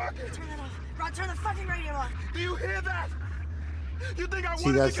 Fuck it. Turn it off. Rod, turn the fucking radio off. Do you hear that? You think I See,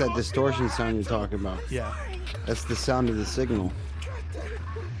 wanted that's to kill that those distortion people I sound you're had to? talking about. Yeah. That's the sound of the signal.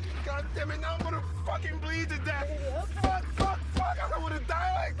 God damn it, now I'm gonna fucking bleed to death. Fuck, fuck, fuck. I don't wanna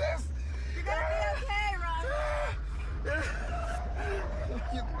die like this. You're gonna be okay, Rod.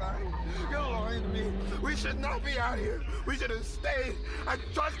 You're lying. You're lying to me. We should not be out here. We should have stayed. I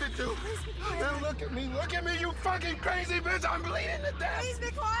trusted you. Now look at me. Look at me, you fucking crazy bitch. I'm bleeding to death. Please be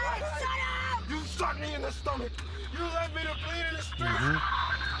quiet. Shut up. You shot me in the stomach. You left me to bleed in the street.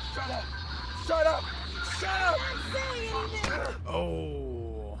 Shut up. Shut up. Shut up. I'm not saying anything.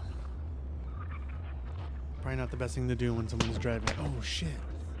 Oh. Probably not the best thing to do when someone's driving. Oh, shit.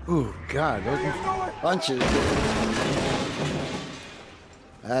 Ooh, God, those punches.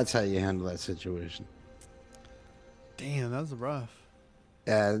 That's how you handle that situation. Damn, that was rough.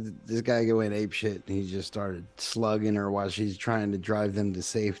 Yeah, this guy went ape shit, and he just started slugging her while she's trying to drive them to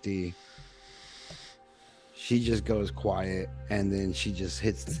safety. She just goes quiet, and then she just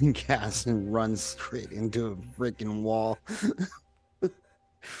hits the gas and runs straight into a freaking wall.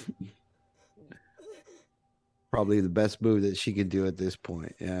 Probably the best move that she could do at this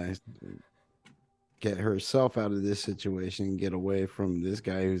point. Yeah, get herself out of this situation, get away from this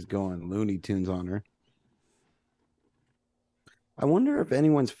guy who's going Looney Tunes on her. I wonder if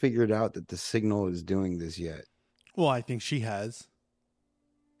anyone's figured out that the signal is doing this yet. Well, I think she has.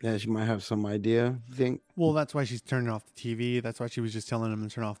 Yeah, she might have some idea, you think? Well, that's why she's turning off the TV. That's why she was just telling him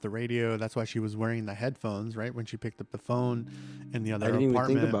to turn off the radio. That's why she was wearing the headphones, right? When she picked up the phone in the other apartment. I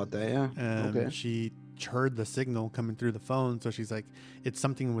didn't even think about that, yeah. Okay. She heard the signal coming through the phone. So she's like, it's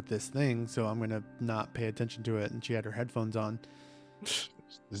something with this thing. So I'm going to not pay attention to it. And she had her headphones on.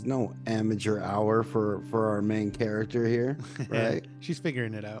 There's no amateur hour for our main character here, right? She's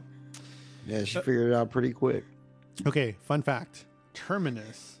figuring it out. Yeah, she figured it out pretty quick. Okay, fun fact.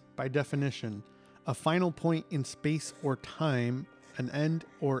 Terminus, by definition, a final point in space or time, an end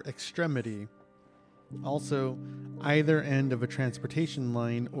or extremity. Also, either end of a transportation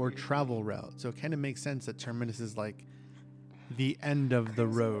line or travel route. So it kind of makes sense that terminus is like the end of the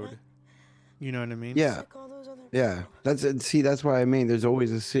road. You know what I mean? Yeah. Yeah. That's why I mean there's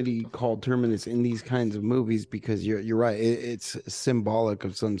always a city called Terminus in these kinds of movies, because you're right. It's symbolic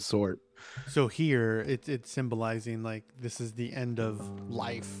of some sort. So here it's symbolizing like this is the end of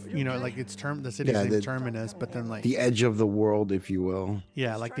life. You know, like it's the city's named Terminus, but then like the edge of the world, if you will.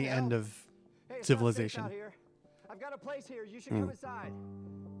 Yeah, like the end of civilization. I've got a place here. You should come inside.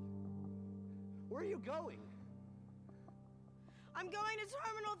 Where are you going? I'm going to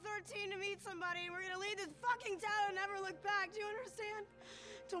Terminal 13 to meet somebody. We're gonna leave this fucking town and never look back. Do you understand?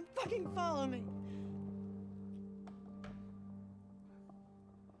 Don't fucking follow me.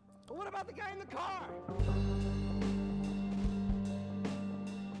 But what about the guy in the car?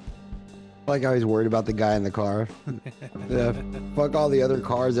 Like I was worried about the guy in the car. Yeah, fuck all the other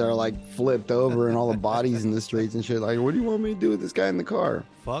cars that are like flipped over and all the bodies in the streets and shit. Like, what do you want me to do with this guy in the car?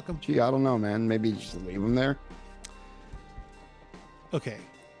 Fuck him. Gee, I don't know, man. Maybe just leave him there. Okay.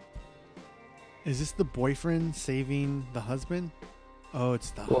 Is this the boyfriend saving the husband? Oh,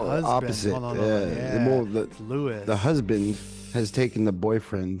 it's the husband. Opposite. Hold on. Yeah. Well, It's Lewis. The husband has taken the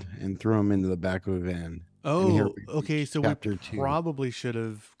boyfriend and threw him into the back of a van. Oh, okay. So we 2. probably should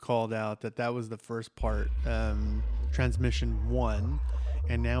have called out that was the first part, transmission 1,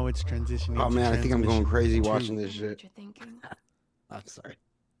 and now it's transitioning. Oh man, I think I'm going crazy watching this shit. What you're thinking? I'm sorry.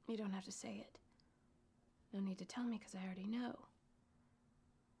 You don't have to say it. No need to tell me because I already know.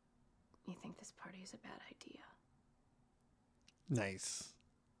 You think this party is a bad idea. Nice.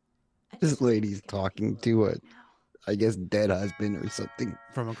 This lady's talking to a, I guess, dead husband or something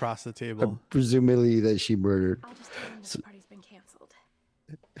from across the table. Presumably that she murdered. I'll just tell him this party's been canceled.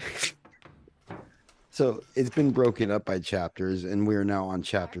 So it's been broken up by chapters, and we're now on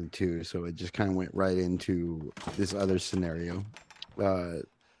chapter 2. So it just kind of went right into this other scenario.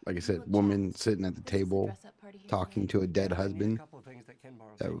 Like I said, woman sitting at the table talking to a dead husband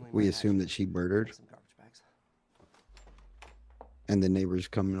that we assume that she murdered. And the neighbors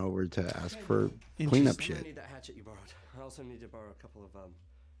coming over to ask for cleanup shit. I need that hatchet you borrowed. I also need to borrow a couple of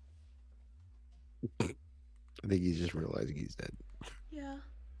I think he's just realizing he's dead. Yeah.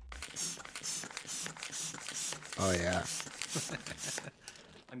 Oh yeah.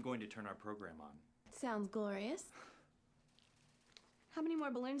 I'm going to turn our program on. Sounds glorious. How many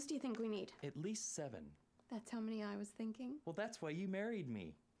more balloons do you think we need? At least 7. That's how many I was thinking. Well, that's why you married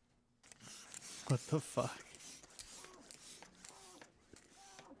me. What the fuck?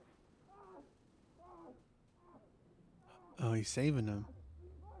 Oh, he's saving him.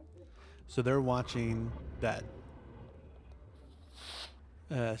 So they're watching that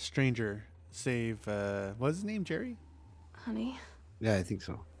stranger save, what's his name, Jerry? Honey? Yeah, I think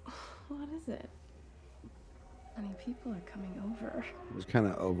so. What is it? Honey, people are coming over. There's kind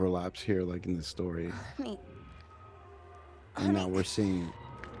of overlaps here, like in the story. Honey. And now we're seeing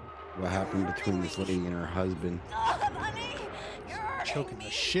what happened between this lady and her husband. Stop, honey! You're choking the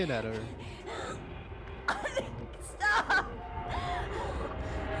shit out of her. Honey, stop!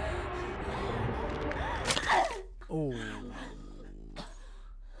 Oh.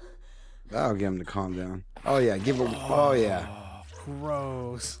 That'll get him to calm down. Oh yeah, give him. Oh yeah.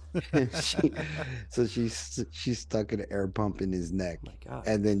 Gross. So she's stuck an air pump in his neck, God.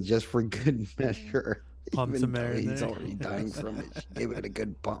 and then just for good measure, Pump some air in he's there. already dying from it, she gave it a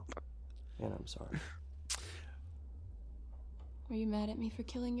good pump. And I'm sorry. Were you mad at me for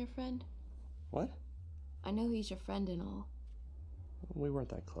killing your friend? What? I know he's your friend and all. We weren't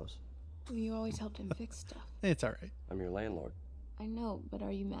that close. Well, you always helped him fix stuff. It's all right. I'm your landlord. I know, but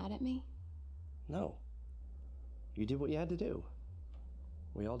are you mad at me? No. You did what you had to do.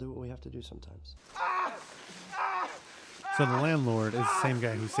 We all do what we have to do sometimes. So the landlord is the same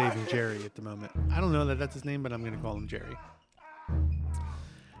guy who's saving Jerry at the moment. I don't know that that's his name, but I'm going to call him Jerry.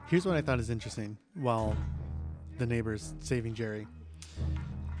 Here's what I thought is interesting while the neighbor's saving Jerry.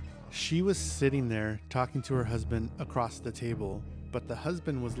 She was sitting there talking to her husband across the table, but the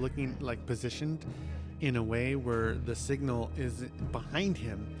husband was looking like positioned in a way where the signal is behind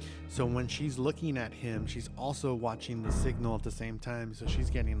him. So when she's looking at him, she's also watching the signal at the same time. So she's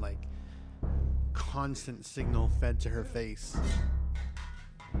getting like constant signal fed to her face.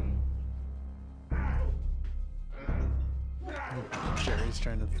 Jerry's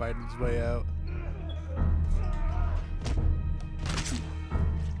trying to fight his way out.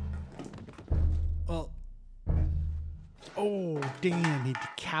 Well, oh damn, he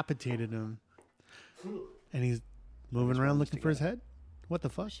decapitated him. And he's moving around looking for his head? What the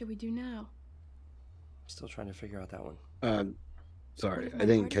fuck? What should we do now? Still trying to figure out that one. Sorry, I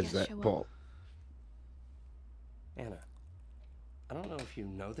didn't catch that, Paul. Anna, I don't know if you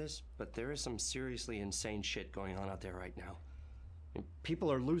know this, but there is some seriously insane shit going on out there right now. I mean,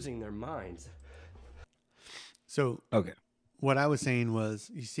 people are losing their minds. So, okay. What I was saying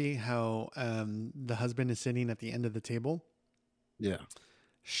was, you see how the husband is sitting at the end of the table? Yeah.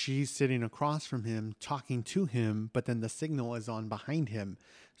 She's sitting across from him, talking to him, but then the signal is on behind him.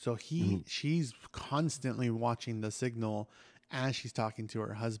 So she's constantly watching the signal as she's talking to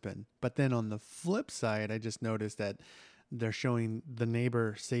her husband. But then on the flip side, I just noticed that they're showing the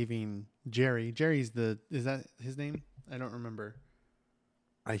neighbor saving Jerry. Jerry's is that his name? I don't remember.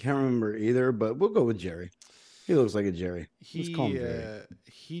 I can't remember either, but we'll go with Jerry. He looks like a Jerry. Let's call him Jerry.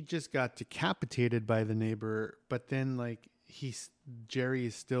 He just got decapitated by the neighbor, but then like Jerry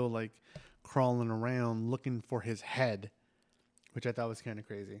is still like crawling around looking for his head, which I thought was kind of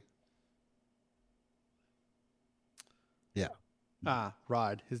crazy. Yeah.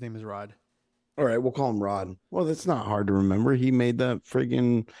 Rod. His name is Rod. All right, we'll call him Rod. Well, that's not hard to remember. He made that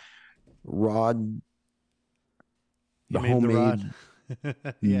friggin' rod, the homemade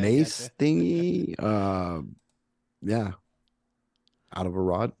mace thingy. Yeah. Out of a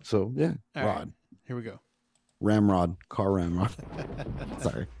rod. So, yeah, all Rod. Right. Here we go. Ramrod, car ramrod.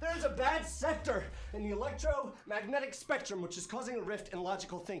 Sorry. There's a bad sector in the electromagnetic spectrum which is causing a rift in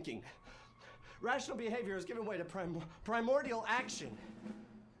logical thinking. Rational behavior is giving way to primordial action.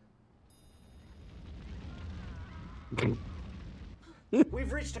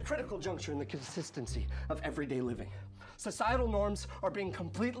 We've reached a critical juncture in the consistency of everyday living. Societal norms are being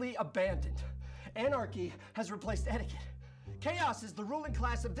completely abandoned. Anarchy has replaced etiquette. Chaos is the ruling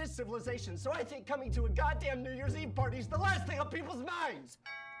class of this civilization, so I think coming to a goddamn New Year's Eve party is the last thing on people's minds.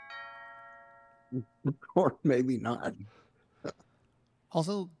 Or maybe not.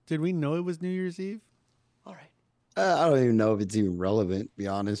 Also, did we know it was New Year's Eve? All right. I don't even know if it's even relevant, to be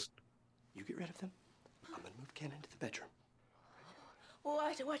honest. You get rid of them. I'm gonna move Ken into the bedroom.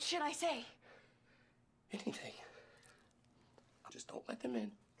 What should I say? Anything. Just don't let them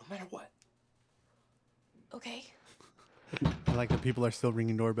in, no matter what. Okay. I like that people are still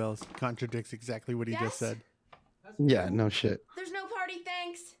ringing doorbells. Contradicts exactly what he just said. Yeah, no shit. There's no party,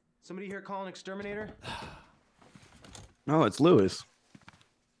 thanks. Somebody here call an exterminator? No, it's Lewis.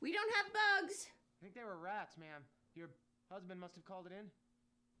 We don't have bugs. I think they were rats, ma'am. Your husband must have called it in.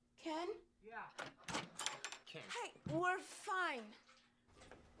 Ken? Yeah. Ken. Hey, we're fine.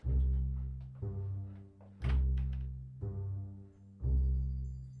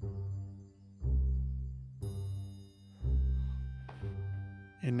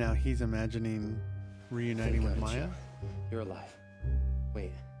 And now he's imagining reuniting with Maya. You're alive.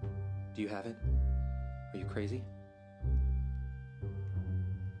 Wait, do you have it? Are you crazy?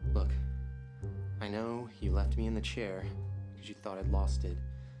 Look, I know you left me in the chair because you thought I'd lost it,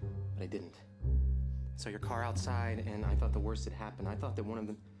 but I didn't. I saw your car outside, and I thought the worst had happened. I thought that one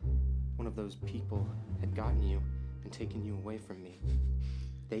of those people had gotten you and taken you away from me.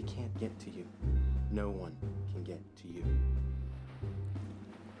 They can't get to you. No one can get to you.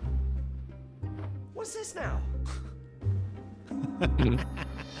 What's this now?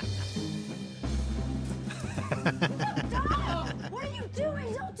 Stop! What are you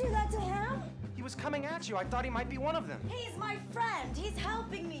doing? Don't do that to him. He was coming at you. I thought he might be one of them. He's my friend. He's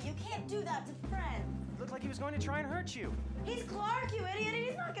helping me. You can't do that to friends. Looked like he was going to try and hurt you. He's Clark, you idiot.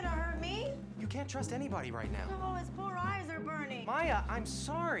 He's not gonna hurt me. You can't trust anybody right now. Oh, his poor eyes are burning. Maya, I'm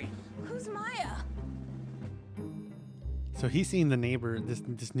sorry. Who's Maya? So he's seeing the neighbor,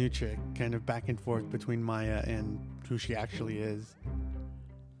 this new chick, kind of back and forth between Maya and who she actually is.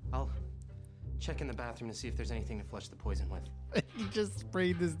 I'll check in the bathroom to see if there's anything to flush the poison with. He just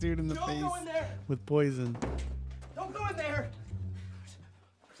sprayed this dude in the Don't face go in there. with poison. Don't go in there!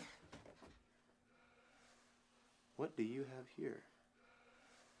 What do you have here?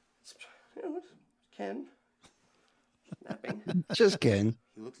 It's, it's Ken. Napping. Just Ken.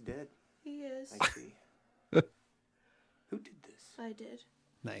 He looks dead. He is. I see. Who did this? I did,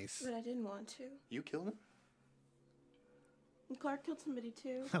 Nice. but I didn't want to. You killed him? And Clark killed somebody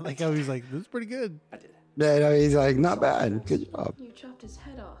too. I like how he's like, this is pretty good. I did it. Yeah, no, he's like, not bad. Good job. You chopped his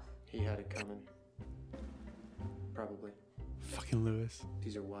head off. He had it coming. Probably. Fucking Lewis.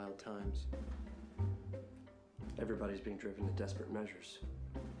 These are wild times. Everybody's being driven to desperate measures.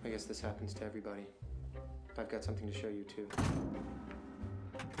 I guess this happens to everybody. I've got something to show you too.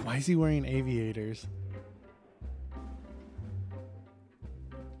 Why is he wearing aviators?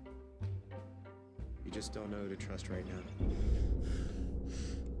 You just don't know who to trust right now.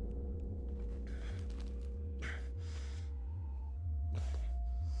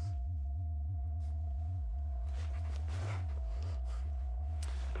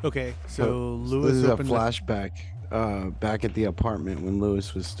 Okay, so Lewis This is a opened flashback back at the apartment when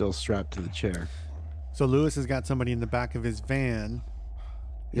Lewis was still strapped to the chair. So Lewis has got somebody in the back of his van.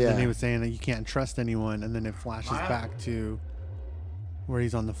 And then he was saying that you can't trust anyone, and then it flashes back to where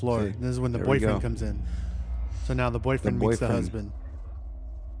he's on the floor. See, This is when the there we boyfriend go. comes in. So now the boyfriend meets the boyfriend. husband.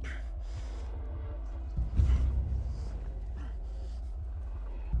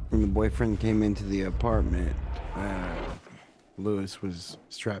 When the boyfriend came into the apartment, Lewis was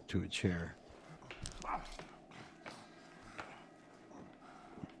strapped to a chair.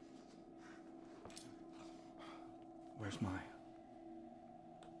 Where's my...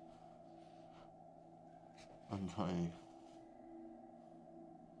 I'm trying.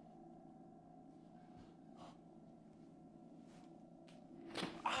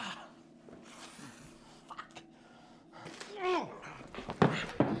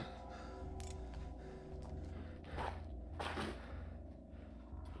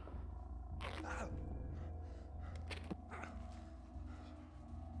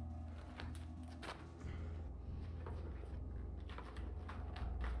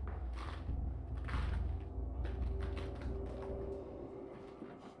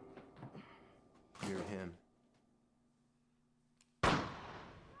 You're him.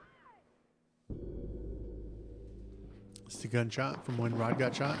 It's the gunshot from when Rod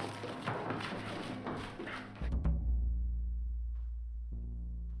got shot.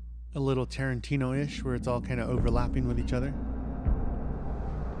 A little Tarantino-ish, where it's all kind of overlapping with each other.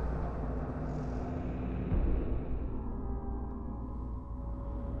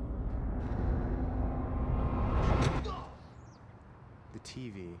 The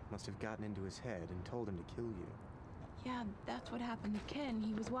TV must have gotten into his head and told him to kill you. Yeah, that's what happened to Ken.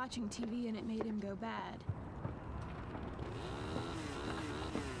 He was watching TV and it made him go bad.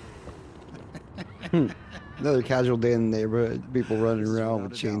 Another casual day in the neighborhood. People running This is around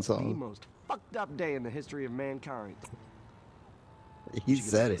with without a doubt the chainsaws. most fucked up day in the history of mankind. He Should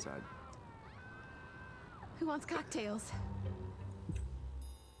get said it. outside. Who wants cocktails?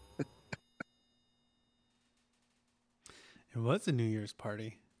 It was a New Year's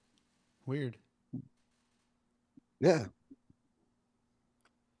party. Weird. Yeah.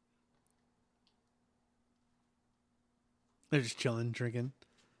 They're just chilling, drinking.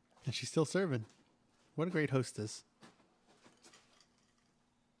 And she's still serving. What a great hostess.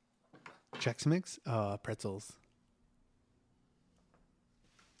 Chex Mix? Pretzels.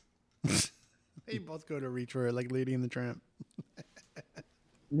 They both go to reach for it like Lady and the Tramp.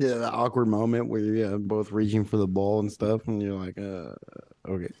 Yeah, the awkward moment where you're both reaching for the ball and stuff, and you're like,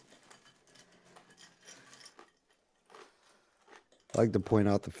 okay. I like to point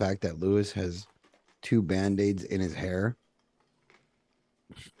out the fact that Lewis has 2 Band-Aids in his hair,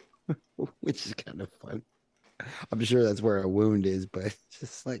 which is kind of fun. I'm sure that's where a wound is, but it's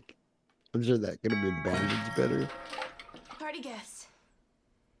just like, I'm sure that could have been bandaged better. Party guests.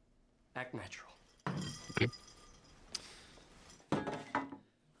 Act natural.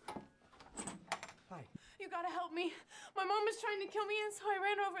 Hi. You gotta help me. My mom was trying to kill me, and so I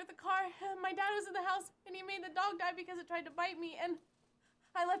ran over the car. My dad was in the house, and he made the dog die because it tried to bite me. And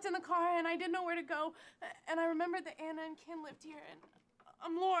I left in the car, and I didn't know where to go. And I remembered that Anna and Ken lived here, and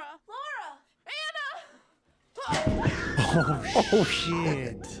I'm Laura. Laura! Anna! Oh,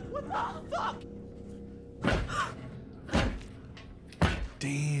 shit. What the fuck?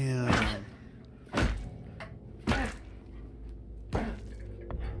 Damn.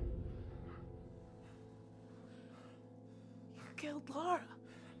 You killed Laura.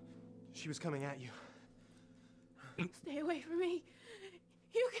 She was coming at you. Stay away from me.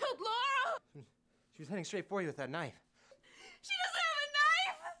 You killed Laura! She was heading straight for you with that knife. She doesn't have a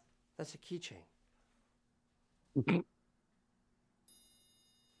knife! That's a keychain.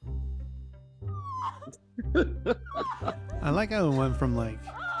 I like how it went from like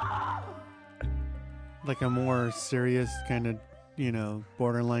a more serious kind of,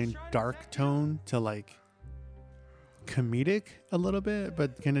 borderline dark tone to like comedic a little bit,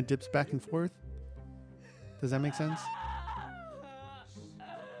 but kind of dips back and forth. Does that make sense?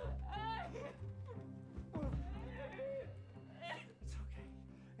 It's okay.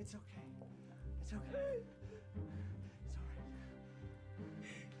 It's okay. It's all right.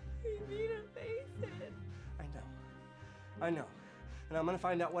 You need to face it. I know. And I'm gonna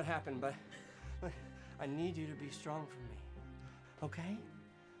find out what happened, but I need you to be strong for me. Okay?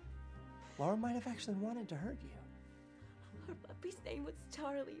 Laura might have actually wanted to hurt you. Our puppy's name was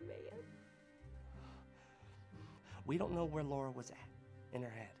Charlie, man. We don't know where Laura was at in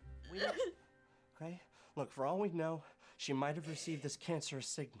her head. We don't. Okay? Look, for all we know, she might have received this cancerous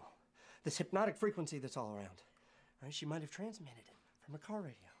signal, this hypnotic frequency that's all around. Right? She might have transmitted it from a car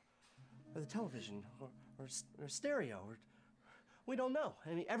radio, or the television, or stereo, or we don't know.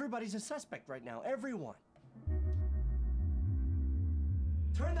 I mean, everybody's a suspect right now. Everyone.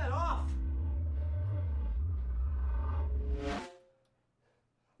 Turn that off!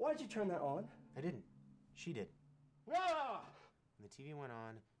 Why'd you turn that on? I didn't. She did. Ah! When the TV went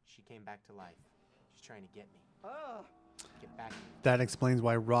on, she came back to life. She's trying to get me. Ah! Get back. That explains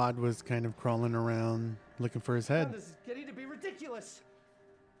why Rod was kind of crawling around looking for his head. This is getting to be ridiculous.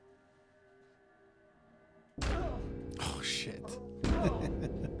 Oh shit.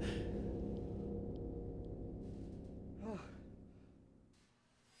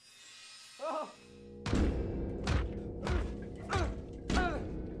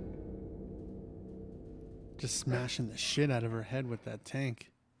 Just smashing the shit out of her head with that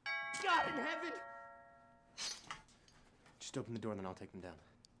tank. God in heaven! Just open the door, then I'll take them down.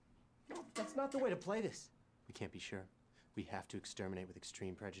 No, that's not the way to play this. We can't be sure. We have to exterminate with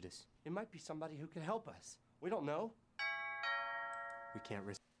extreme prejudice. It might be somebody who could help us. We don't know. We can't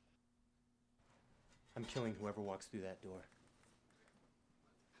risk. I'm killing whoever walks through that door.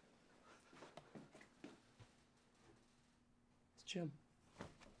 It's Jim.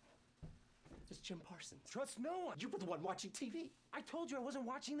 It's Jim Parsons. Trust no one. You were the one watching TV. I told you I wasn't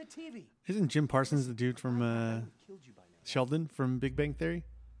watching the TV. Isn't Jim Parsons the dude from Killed you by now. Sheldon from Big Bang Theory?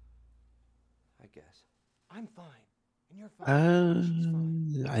 I guess. I'm fine. And you're fine.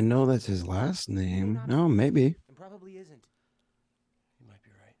 She's fine. I know that's his last name. No, maybe. And probably isn't. You might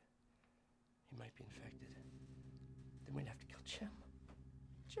be right. He might be infected. Then we'd have to kill Jim.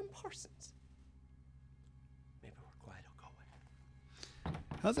 Jim Parsons. Maybe we're glad he'll go away.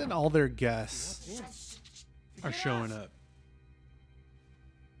 How's it all their guests are showing up?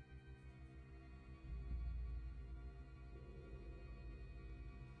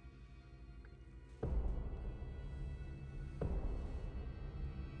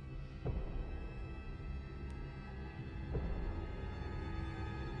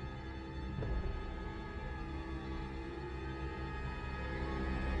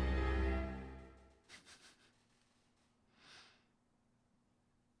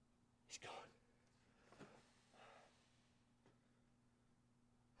 He's gone.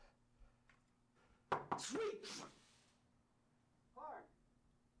 Sweet!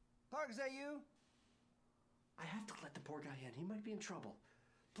 Clark, is that you? I have to let the poor guy in. He might be in trouble.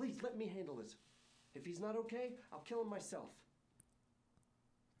 Please let me handle this. If he's not okay, I'll kill him myself.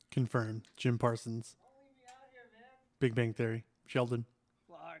 Confirmed. Jim Parsons. Don't leave me out here, man. Big Bang Theory. Sheldon.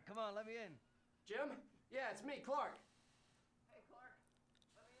 Clark, come on, let me in. Jim? Yeah, it's me, Clark. Hey, Clark.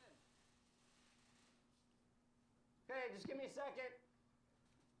 Let me in. Okay, just give me a second.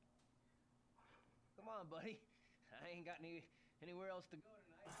 Come on, buddy. I ain't got anywhere else to go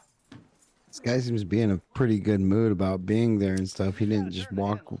tonight. This guy seems to be in a pretty good mood about being there and stuff. He didn't just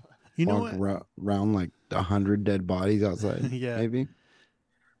walk around like 100 dead bodies outside. Yeah. Maybe.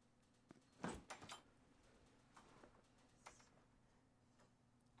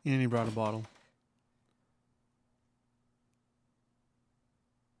 And he brought a bottle.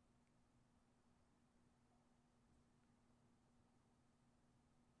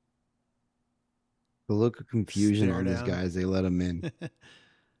 The look of confusion Stare on these down. guys, they let him in.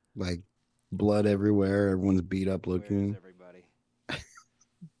 Like blood everywhere. Everyone's beat up looking. Where's everybody?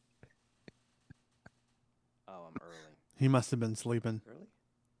 Oh, I'm early. He must have been sleeping. Early?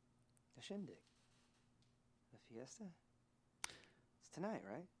 The shindig. The fiesta? It's tonight,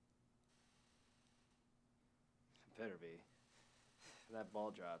 right? It better be. If that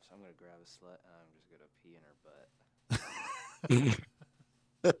ball drops, I'm gonna grab a slut and I'm just gonna pee in her butt.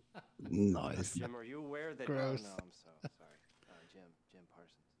 Nice. Jim, are you aware that? Gross. Oh, no, I'm so sorry. Jim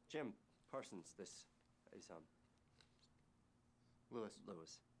Parsons. Jim Parsons. This is Lewis.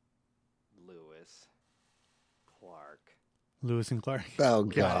 Clark. Lewis and Clark. Oh,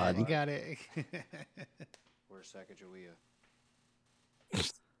 Got God. it. Got it. Where's Sacagawea?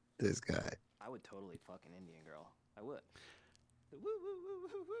 This guy. I would totally fuck an Indian girl. I would.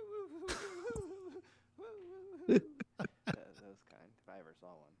 Those kind, if I ever saw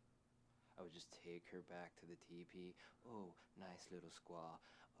one. I would just take her back to the teepee. Oh, nice little squaw.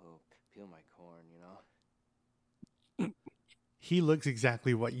 Oh, peel my corn, you know? He looks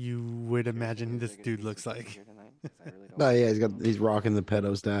exactly what you would imagine this dude looks like. Oh, yeah, he's rocking the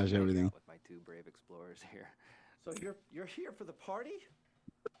pedo stash, everything. With my two brave explorers here. So you're here for the party?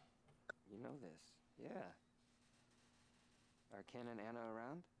 You know this, yeah. Are Ken and Anna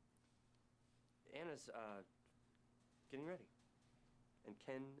around? Anna's getting ready. And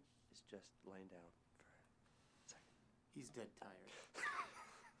Ken is just laying down for a second. He's dead tired.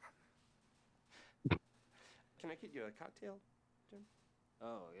 Can I get you a cocktail, Jim?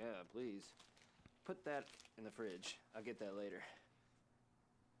 Oh, yeah, please. Put that in the fridge. I'll get that later.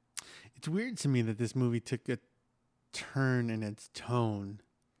 It's weird to me that this movie took a turn in its tone.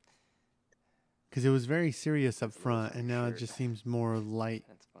 Because it was very serious up front, and now it just seems more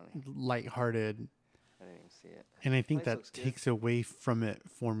lighthearted. I didn't even see it. And I think Place that looks good. takes away from it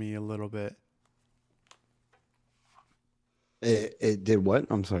for me a little bit. It did what?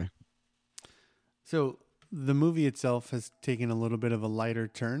 I'm sorry. So the movie itself has taken a little bit of a lighter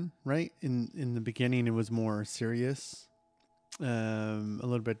turn, right? In the beginning, it was more serious, a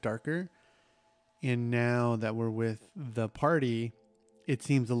little bit darker. And now that we're with the party, it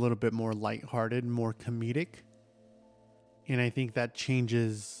seems a little bit more lighthearted, more comedic. And I think that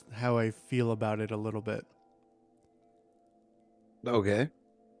changes how I feel about it a little bit. Okay.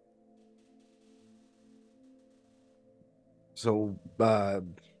 So,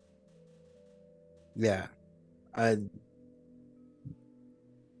 yeah.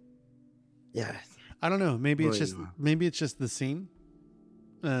 Yeah. I don't know. Maybe it's Really just the scene.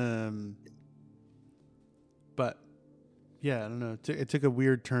 But yeah, I don't know. It took a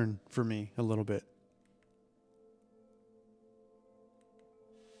weird turn for me a little bit.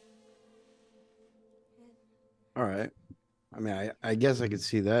 All right. I mean, I guess I could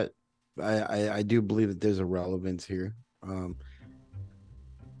see that. I do believe that there's a relevance here.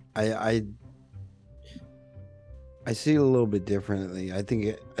 I see it a little bit differently. I think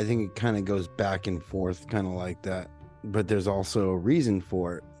it kind of goes back and forth, kind of like that. But there's also a reason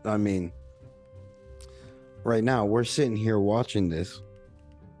for it. I mean, right now we're sitting here watching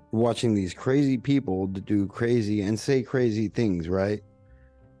these crazy people do crazy and say crazy things, right?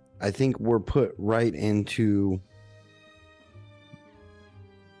 I think we're put right into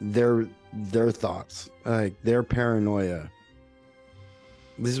their thoughts, like their paranoia.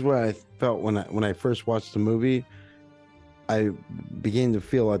 This is what I felt when I first watched the movie. I began to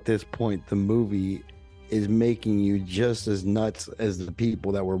feel at this point the movie is making you just as nuts as the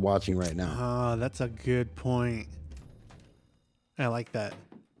people that we're watching right now. Oh, that's a good point. I like that.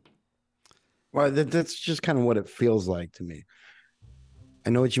 Well, that's just kind of what it feels like to me. I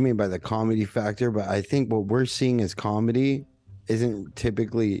know what you mean by the comedy factor, but I think what we're seeing as comedy isn't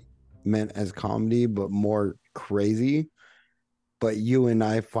typically meant as comedy, but more crazy. But you and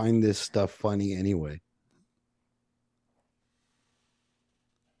I find this stuff funny anyway.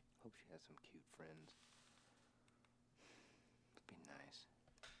 Hope she has some cute friends. It'd be nice.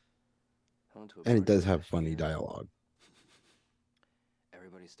 I went to a And it party does have last funny year. dialogue.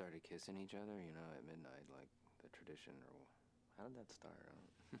 Everybody started kissing each other, you know, at midnight, like the tradition. Or how did that start? I don't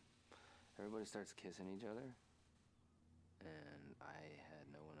Everybody starts kissing each other, and I had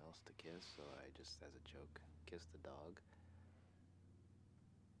no one else to kiss, so I just, as a joke, kissed the dog.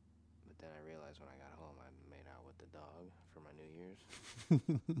 But then I realized when I got home, I made out with the dog for my New Year's.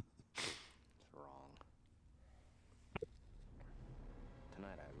 It's wrong.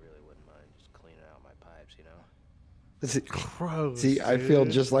 Tonight, I really wouldn't mind just cleaning out my pipes, you know? Gross. See, I feel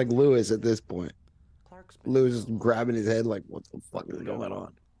dude. just like Lewis at this point. Clark's been Lewis is grabbing his head like, what the fuck is going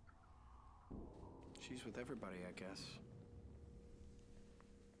on? She's with everybody, I guess.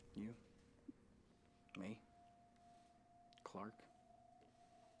 You. Me. Clark.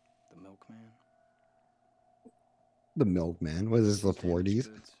 The milkman. The milkman. Was this the 40s?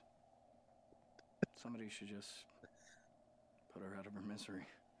 Goods. Somebody should just put her out of her misery.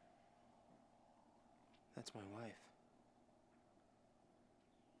 That's my wife.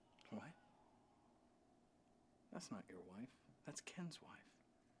 What? That's not your wife. That's Ken's wife.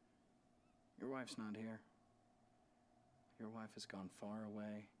 Your wife's not here. Your wife has gone far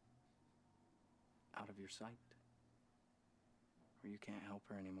away, out of your sight, where you can't help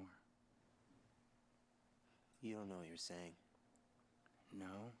her anymore. You don't know what you're saying.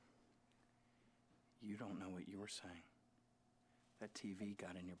 You don't know what you're saying. That TV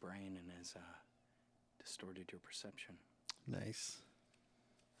got in your brain and has distorted your perception. Nice.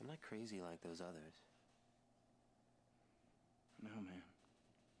 I'm not crazy like those others. No, man.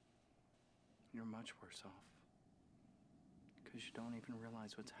 You're much worse off. Because you don't even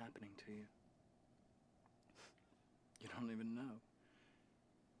realize what's happening to you. You don't even know.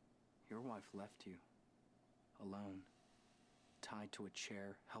 Your wife left you. Alone. Tied to a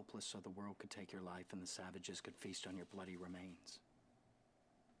chair, helpless so the world could take your life and the savages could feast on your bloody remains.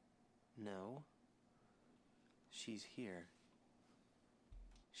 No. She's here.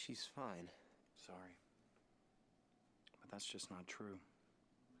 She's fine. Sorry. But that's just not true.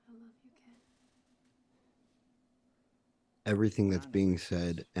 I love you, Ken. Everything that's being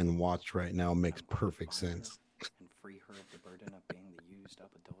said and watched right now makes perfect sense. And free her of the burden of being the used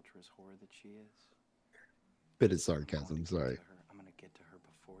up adulterous whore that she is. Bit of sarcasm, sorry. I'm gonna get to her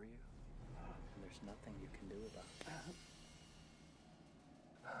before you. And there's nothing you can do about that.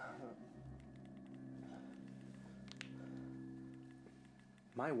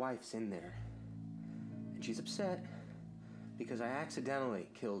 My wife's in there. And she's upset because I accidentally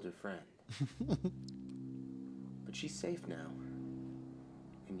killed her friend. But she's safe now.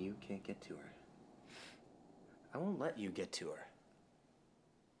 And you can't get to her. I won't let you get to her.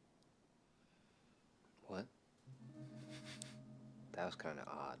 What? That was kind of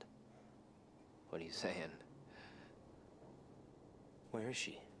odd. What are you saying? Where is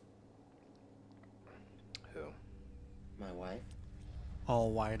she? Who? My wife?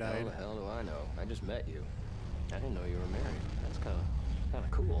 All wide-eyed. How the hell do I know? I just met you. I didn't know you were married. That's kind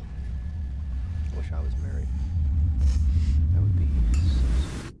of cool. Wish I was married. That would be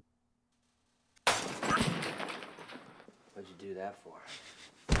so sweet. What'd you do that for?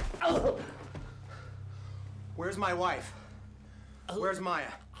 Where's my wife? Where's Maya?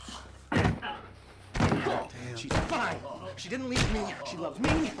 Damn. She's fine. She didn't leave me. She loves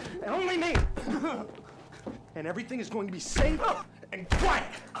me and only me. And everything is going to be safe and quiet.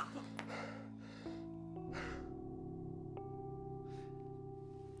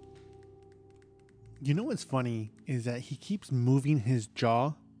 You know what's funny is that he keeps moving his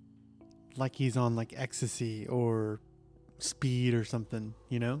jaw like he's on like ecstasy or speed or something,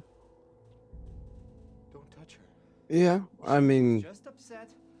 you know? Don't touch her. Yeah, I mean, Just upset.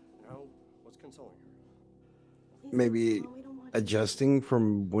 Now, what's consoling her? maybe adjusting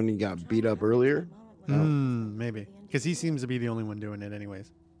from when he got beat up earlier. Maybe. Because he seems to be the only one doing it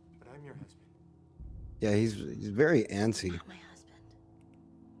anyways. But I'm your husband. Yeah, he's very antsy. Not my husband.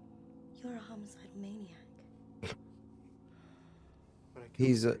 You're a homicidal maniac. But I killed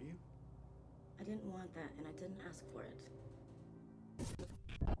He's her a. for you. I didn't want that, and I didn't ask for it.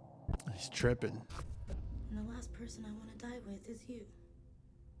 He's tripping. And the last person I want to die with is you.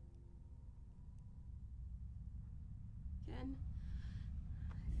 Ken,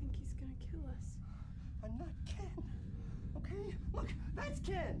 I think he's gonna kill us. I'm not Ken. Okay? Look, that's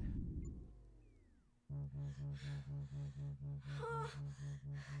Ken.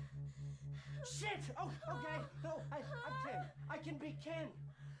 Shit! Oh, okay. No, I'm Ken. I can be Ken.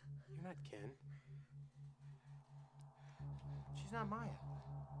 You're not Ken. She's not Maya.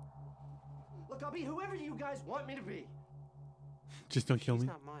 Look, I'll be whoever you guys want me to be. Just don't kill me. She's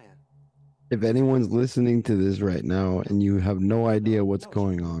not Maya. If anyone's listening to this right now and you have no idea what's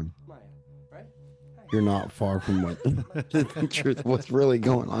going on, Maya, right? you're not far from what the truth. What's really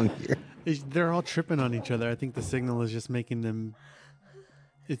going on here? They're all tripping on each other. I think the signal is just making them.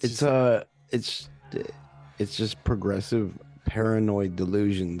 It's just progressive paranoid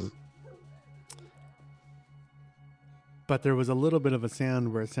delusions. But there was a little bit of a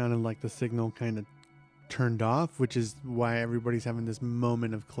sound where it sounded like the signal kind of turned off, which is why everybody's having this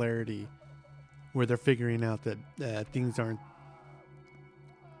moment of clarity where they're figuring out that things aren't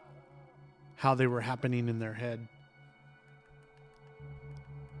how they were happening in their head.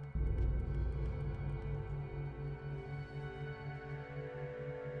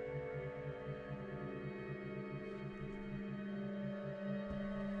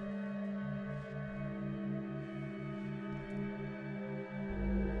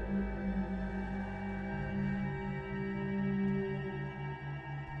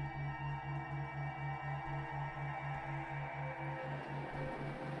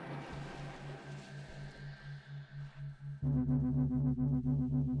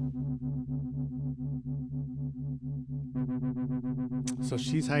 So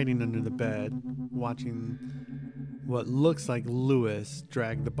she's hiding under the bed, watching what looks like Lewis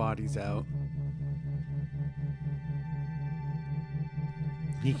drag the bodies out.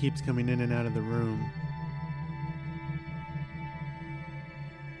 He keeps coming in and out of the room.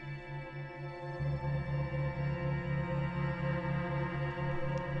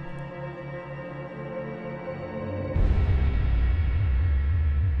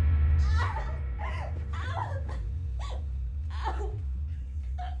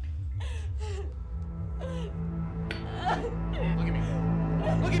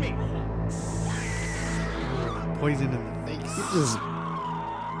 poison in the face.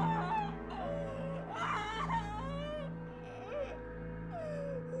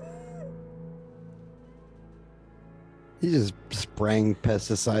 He just spraying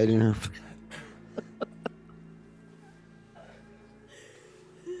pesticide in her.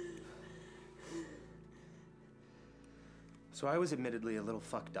 So I was admittedly a little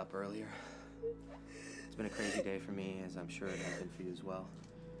fucked up earlier. It's been a crazy day for me, as I'm sure it has been for you as well.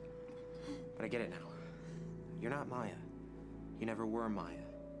 But I get it now. You're not Maya. You never were Maya.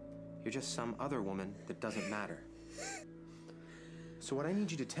 You're just some other woman that doesn't matter. So what I need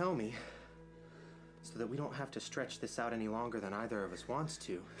you to tell me, so that we don't have to stretch this out any longer than either of us wants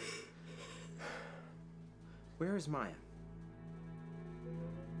to, where is Maya?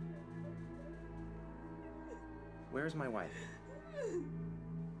 Where's my wife?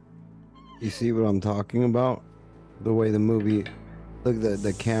 You see what I'm talking about? The way the movie, look at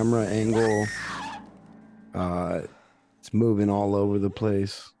the camera angle. It's moving all over the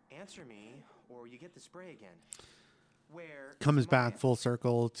place. Answer me, or you get the spray again. Where Comes back full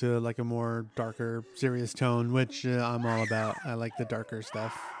circle to like a more darker, serious tone, which I'm all about. I like the darker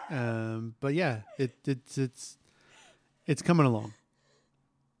stuff. But yeah, it's coming along.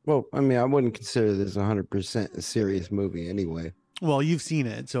 Well, I mean, I wouldn't consider this 100% a serious movie anyway. Well, you've seen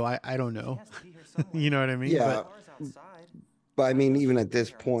it, so I don't know. You know what I mean? Yeah. But I mean, even at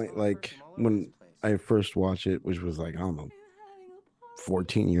this point, like when I first watched it, which was like, I don't know,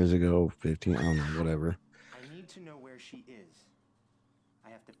 14 years ago, 15, I don't know, whatever. I need to know where she is.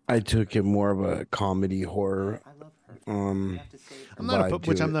 I took it more of a comedy horror. I'm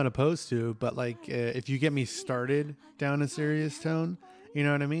not opposed to, but like if you get me started down a serious tone, you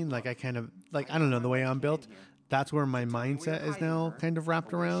know what I mean? Like I kind of like, I don't know, the way I'm built, that's where my mindset is now kind of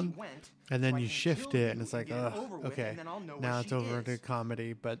wrapped around. And then you shift it and it's like, okay, now it's over to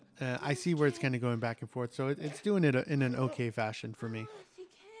comedy. But I see where it's kind of going back and forth. So it's doing it in an okay fashion for me.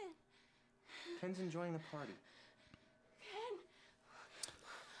 Ken's enjoying the party.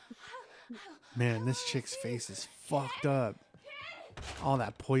 Man, this chick's face is fucked up. All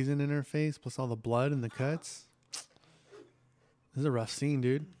that poison in her face, plus all the blood and the cuts. This is a rough scene,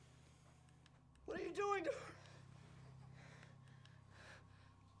 dude. What are you doing to her?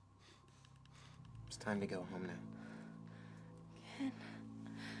 It's time to go home now. Ken,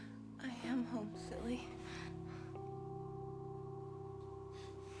 I am home, silly.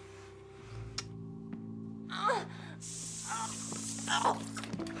 Oh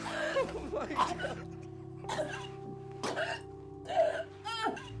my God.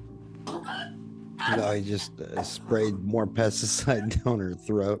 No, he just sprayed more pesticide down her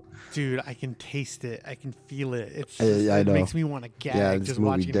throat. Dude, I can taste it. I can feel it. It's I it know. makes me want to gag. Yeah, this just movie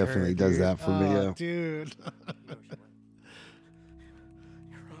watching definitely her, does dude. that for me. Yeah. Dude.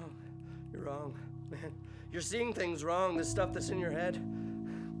 You're wrong. You're wrong, man. You're seeing things wrong. This stuff that's in your head,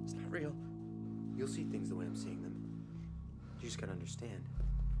 it's not real. You'll see things the way I'm seeing them. You just gotta understand.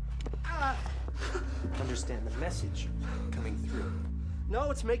 Understand the message coming through. No,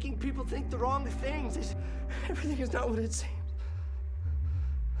 it's making people think the wrong things. Everything is not what it seems.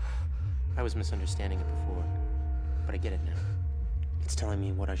 I was misunderstanding it before, but I get it now. It's telling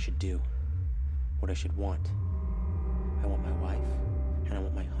me what I should do, what I should want. I want my wife, and I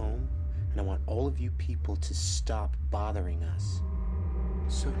want my home, and I want all of you people to stop bothering us.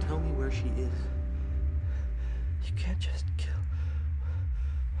 So tell me where she is. You can't just kill.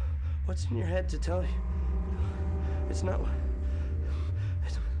 What's in your head to tell you? It's not.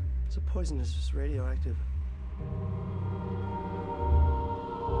 It's a poison. It's just radioactive.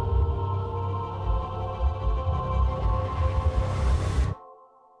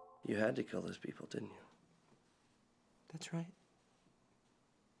 You had to kill those people, didn't you? That's right.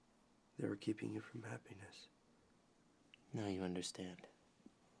 They were keeping you from happiness. Now you understand.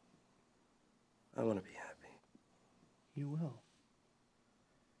 I want to be happy. You will.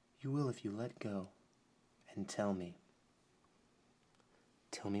 You will if you let go and tell me.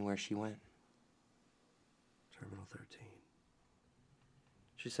 Tell me where she went. Terminal 13.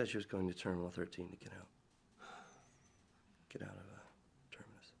 She said she was going to Terminal 13 to get out. Get out of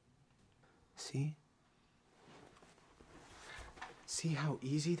Terminus. See? See how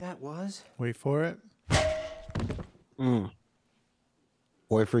easy that was? Wait for it.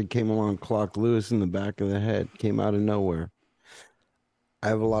 Boyfriend came along, clocked Lewis in the back of the head, came out of nowhere. I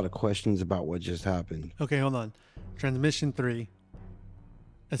have a lot of questions about what just happened. Okay, hold on. Transmission 3.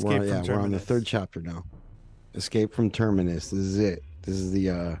 Escape from Terminus. We're on the third chapter now. Escape from Terminus. This is it. This is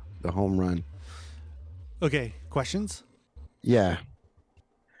the home run. Okay, questions? Yeah.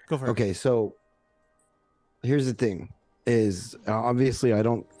 Go for it. Okay, so here's the thing. is obviously I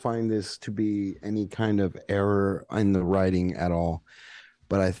don't find this to be any kind of error in the writing at all,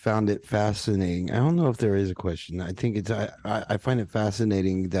 but I found it fascinating. I don't know if there is a question. I think it's I find it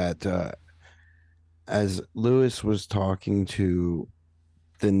fascinating that as Lewis was talking to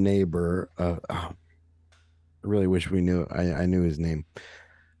the neighbor, I really wish we knew I knew his name.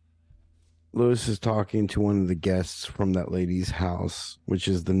 Lewis is talking to one of the guests from that lady's house, which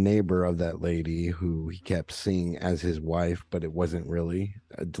is the neighbor of that lady who he kept seeing as his wife, but it wasn't really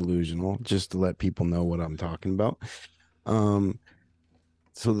delusional, just to let people know what I'm talking about.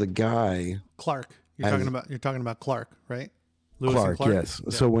 So the guy Clark, you're talking about Clark, right? Lewis and Clark, yes.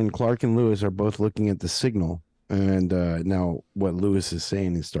 Yeah. So when Clark and Lewis are both looking at the signal, and now what Lewis is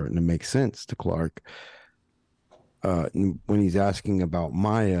saying is starting to make sense to Clark. When he's asking about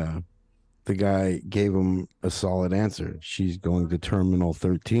Maya, the guy gave him a solid answer. She's going to Terminal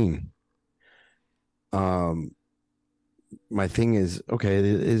 13. My thing is, okay, it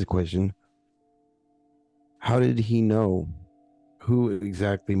is a question. How did he know who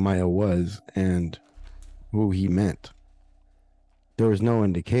exactly Maya was and who he meant? There was no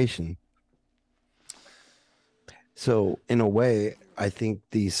indication. So, in a way, I think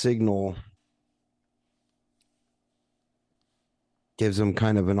the signal gives him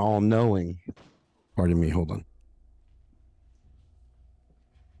kind of an all-knowing. Pardon me, hold on.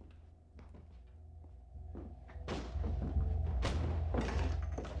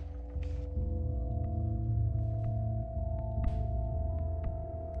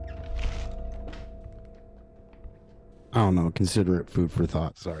 I don't know. Consider it food for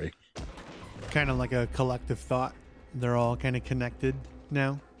thought. Sorry. Kind of like a collective thought. They're all kind of connected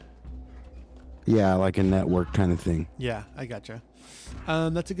now. Yeah, like a network kind of thing. Yeah, I gotcha.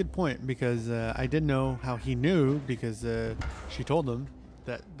 That's a good point because I did know how he knew because she told him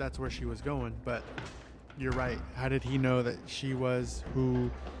that that's where she was going. But you're right. How did he know that she was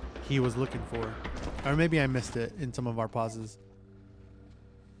who he was looking for? Or maybe I missed it in some of our pauses.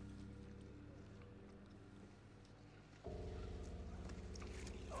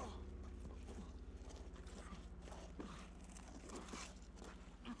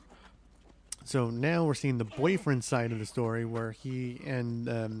 So now we're seeing the boyfriend side of the story where he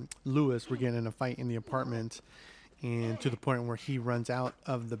and Lewis were getting in a fight in the apartment, and to the point where he runs out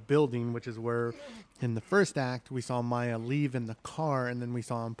of the building, which is where in the first act we saw Maya leave in the car and then we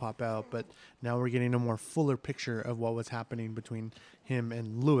saw him pop out. But now we're getting a more fuller picture of what was happening between him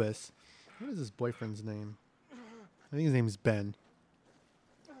and Lewis. What is his boyfriend's name? I think his name is Ben.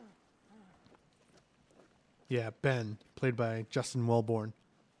 Yeah, Ben, played by Justin Welborn.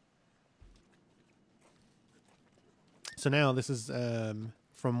 So now this is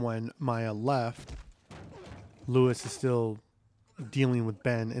from when Maya left. Lewis is still dealing with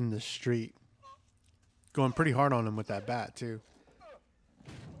Ben in the street. Going pretty hard on him with that bat, too.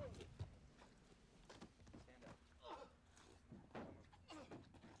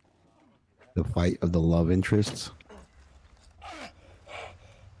 The fight of the love interests.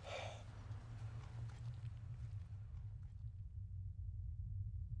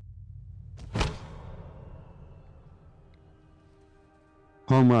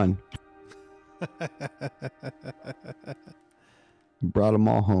 Home run. Brought them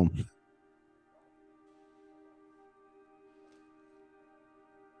all home.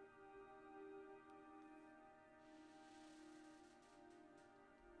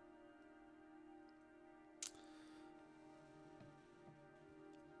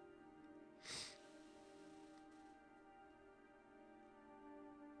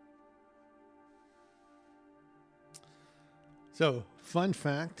 So, fun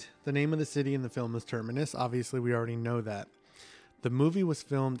fact, the name of the city in the film is Terminus. Obviously, we already know that. The movie was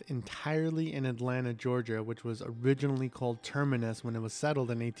filmed entirely in Atlanta, Georgia, which was originally called Terminus when it was settled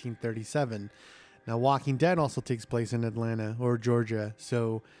in 1837. Now, Walking Dead also takes place in Atlanta or Georgia,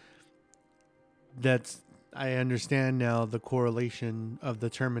 so I understand now the correlation of the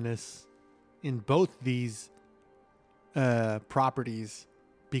Terminus in both these properties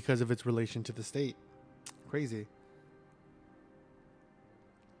because of its relation to the state. Crazy.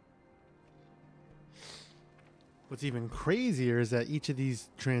 What's even crazier is that each of these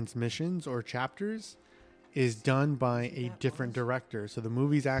transmissions or chapters is done by a different director. So the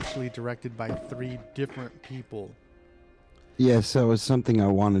movie's actually directed by 3 different people. Yes, that was something I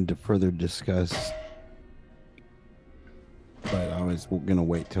wanted to further discuss, but I was going to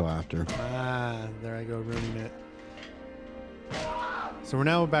wait till after. Ah, there I go, ruining it. So we're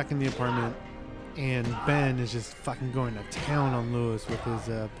now back in the apartment, and Ben is just fucking going to town on Lewis with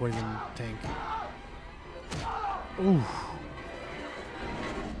his poison tank. Oof.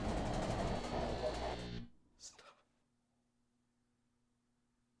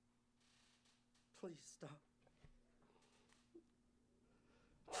 Please stop.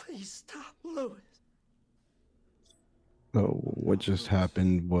 Please stop, Lewis. So what just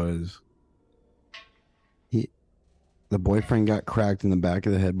happened was the boyfriend got cracked in the back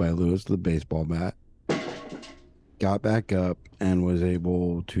of the head by Lewis with a baseball bat, got back up and was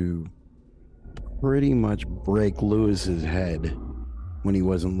able to pretty much break Lewis's head when he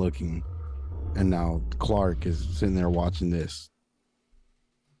wasn't looking. And now Clark is sitting there watching this,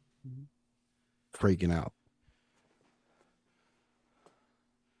 freaking out.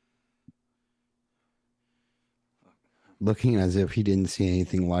 Looking as if he didn't see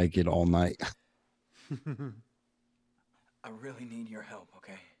anything like it all night. I really need your help,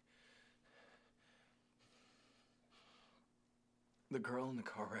 okay? The girl in the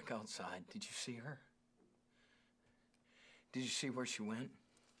car wreck outside, did you see her? Did you see where she went?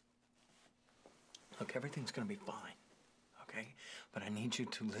 Look, everything's gonna be fine, okay? But I need you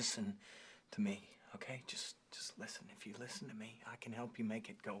to listen to me, okay? Just listen. If you listen to me, I can help you make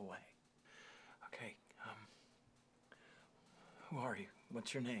it go away. Okay, who are you?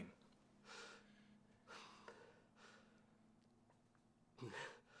 What's your name?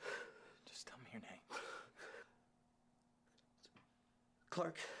 Just tell me your name.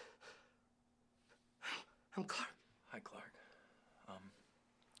 Clark. I'm Clark. Hi, Clark.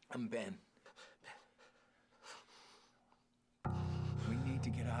 I'm Ben. We need to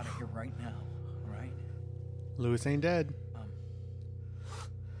get out of here right now, all right? Lewis ain't dead.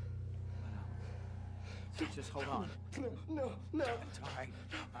 Just hold on. No. It's all right.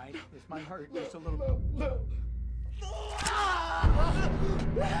 All right? This might hurt just a little bit. No.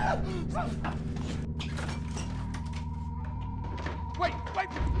 Wait! Clark!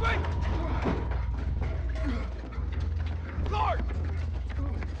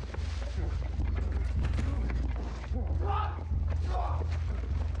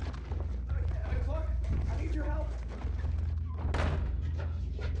 I need your help.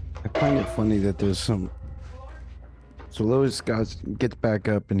 I find it funny that there's some. So Lois gets back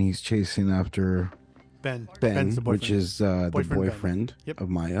up and he's chasing after Ben. Ben, Ben's the which is the boyfriend Yep. of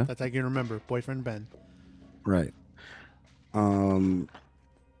Maya. That's how you can remember. Boyfriend Ben. Right.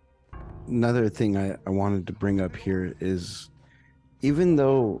 Another thing I wanted to bring up here is, even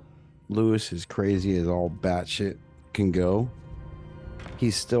though Lewis is crazy as all batshit can go,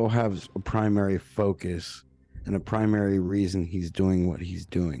 he still has a primary focus and a primary reason he's doing what he's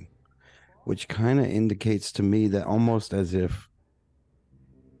doing, which kind of indicates to me that almost as if,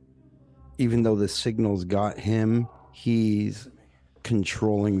 even though the signals got him, he's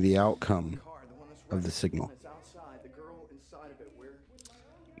controlling the outcome of the signal.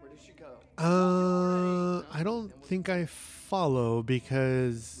 I don't think I follow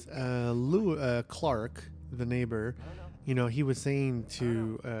because Clark, the neighbor, he was saying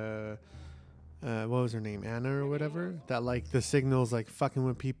to what was her name, Anna or whatever, that like the signal's like fucking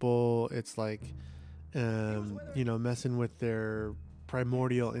with people. It's like messing with their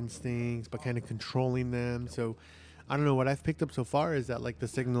primordial instincts, but kind of controlling them. So I don't know, what I've picked up so far is that like the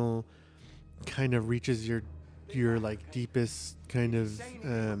signal kind of reaches your like deepest kind of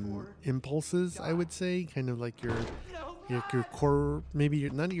impulses, I would say, kind of like your core, maybe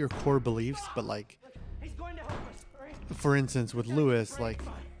not your core beliefs, but like, for instance, with Lewis, like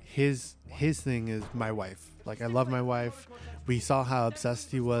his thing is my wife. Like, I love my wife. We saw how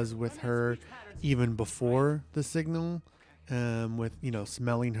obsessed he was with her even before the signal, with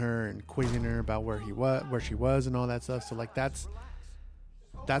smelling her and quizzing her about where she was and all that stuff. So like that's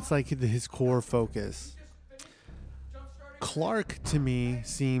like his core focus. Clark, to me,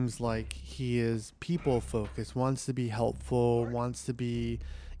 seems like he is people focused, wants to be helpful, wants to be,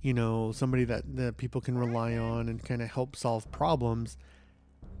 somebody that people can rely on and kind of help solve problems.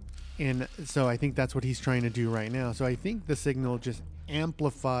 And so I think that's what he's trying to do right now. So I think the signal just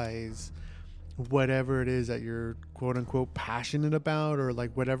amplifies whatever it is that you're quote unquote passionate about, or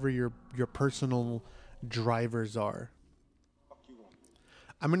like whatever your personal drivers are.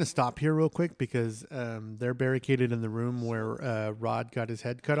 I'm going to stop here real quick because they're barricaded in the room where Rod got his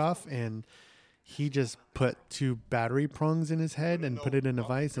head cut off, and he just put 2 battery prongs in his head and put it in a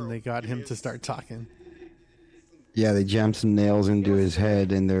vise, and they got him to start talking. Yeah, they jammed some nails into his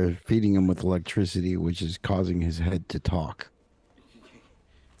head and they're feeding him with electricity, which is causing his head to talk.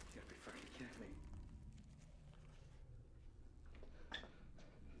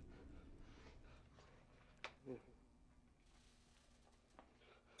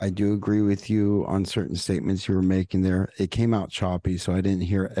 I do agree with you on certain statements you were making there. It came out choppy, so I didn't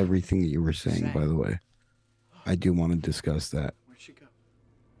hear everything that you were saying, by the way. I do want to discuss that. Where'd she go?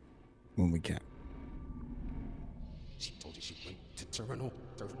 When we can. She told you she went to Terminal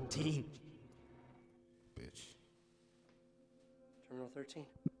 13. Terminal 13.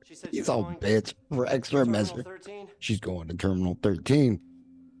 She said He's all bitch for extra Terminal measure. 13. She's going to Terminal 13.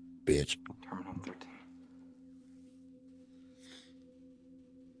 Bitch. Terminal 13.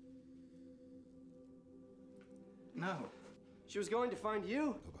 No. She was going to find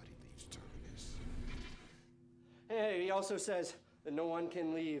you. Nobody leaves Terminus. Hey, he also says that no one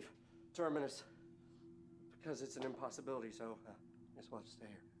can leave Terminus because it's an impossibility, so I guess we'll have to stay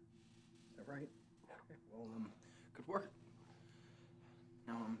here. Is that right? Okay, well, good work.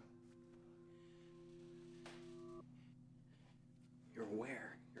 Now, you're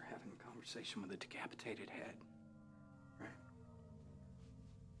aware you're having a conversation with a decapitated head, right?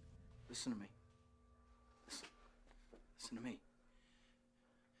 Listen to me. Listen to me.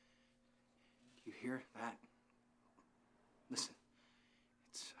 Do you hear that? Listen.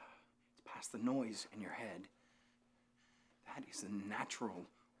 It's past the noise in your head. That is the natural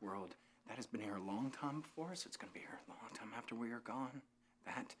world. That has been here a long time before us. It's going to be here a long time after we are gone.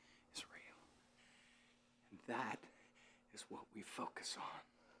 That is real. And that is what we focus on.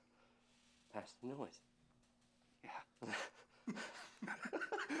 Past the noise. Yeah.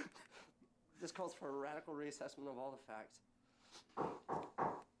 This calls for a radical reassessment of all the facts.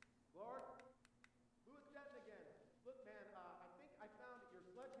 Lord? Louis Denton again. Look, man, I think I found your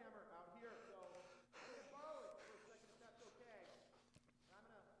sledgehammer out here, so I'm going to borrow it for a second if that's okay. I'm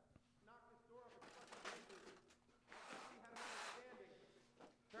going to knock this door off its fucking hinges. I thought we had an understanding.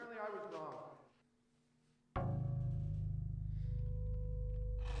 Apparently I was wrong.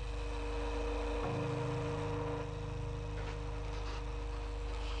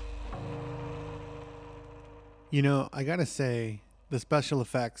 You know, I gotta say, the special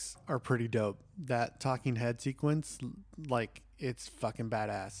effects are pretty dope. That talking head sequence, like, it's fucking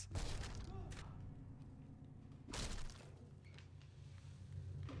badass.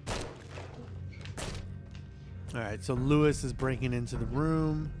 All right, so Lewis is breaking into the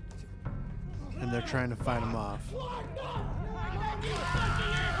room, and they're trying to fight him off.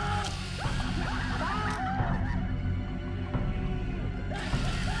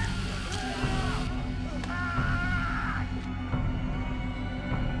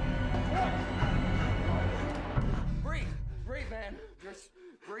 Breathe, man. Just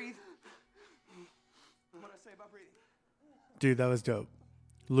breathe. What did I say about breathing? Dude, that was dope.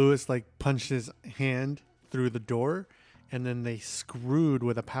 Lewis like punched his hand through the door, and then they screwed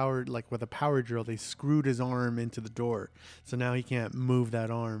with a power drill. They screwed his arm into the door, so now he can't move that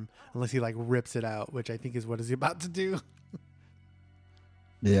arm unless he like rips it out, which I think is what he's about to do.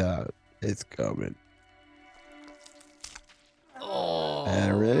 Yeah, it's coming. Oh,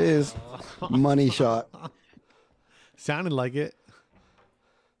 there it is. Money shot. Sounded like it.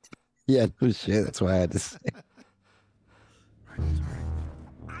 Yeah, no shit. That's why I had to say.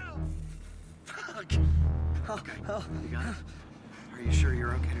 Fuck! Okay, you got it? Are you sure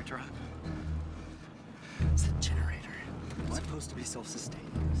you're okay to drive? It's the generator. It's supposed to be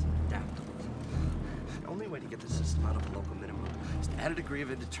self-sustaining. It's adaptable. The only way to get the system out of a local minimum is to add a degree of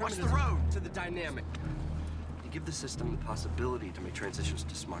indeterminism. What's the road? To the dynamic. To give the system the possibility to make transitions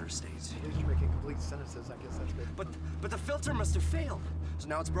to smarter states. You're making complete sentences. I guess that's good. But the filter must have failed. So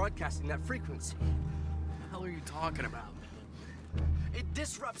now it's broadcasting that frequency. What the hell are you talking about? It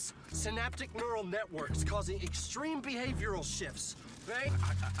disrupts synaptic neural networks, causing extreme behavioral shifts. Right?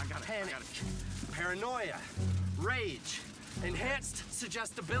 I got it. Panic, I got it. paranoia, rage, enhanced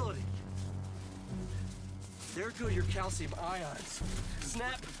suggestibility. There go your calcium ions.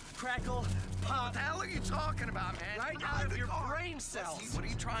 Snap, crackle, pop. What the hell are you talking about, man? Right Drive out of the your car. brain cells. What are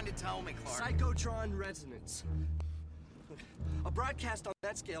you trying to tell me, Clark? Psychotron resonance. A broadcast on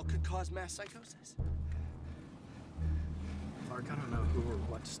that scale could cause mass psychosis. Clark, I don't know who or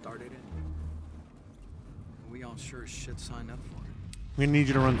what started it. We all sure as shit signed up for it. We need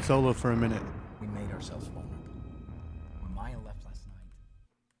you to run solo for a minute. We made ourselves vulnerable. When Maya left last night,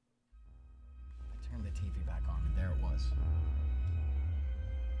 I turned the TV back on, and there it was.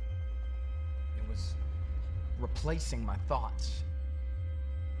 It was replacing my thoughts.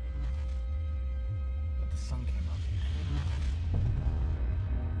 But the sun came up.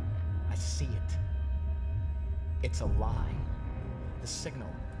 I see it. It's a lie. The signal,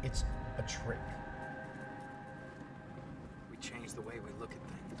 it's a trick. We change the way we look at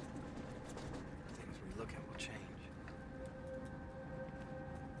things. Things we look at will change.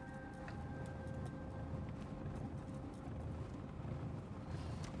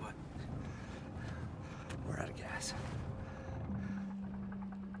 What? We're out of gas.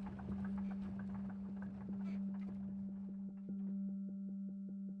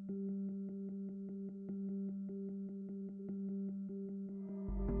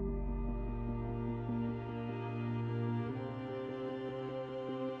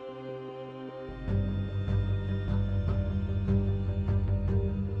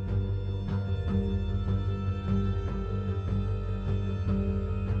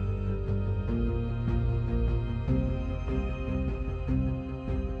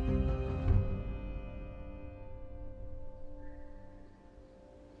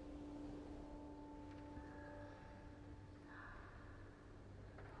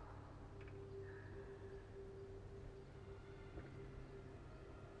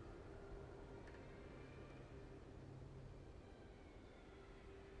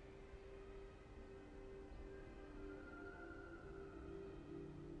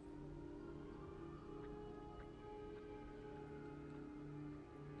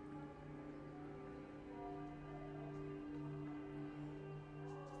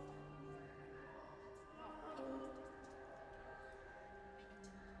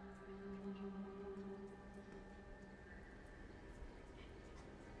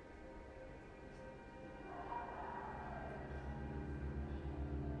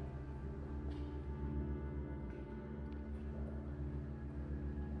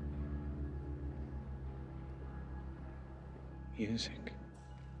 music.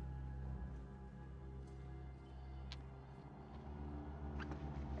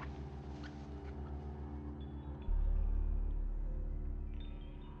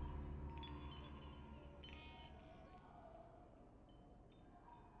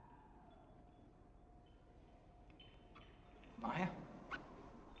 Maya?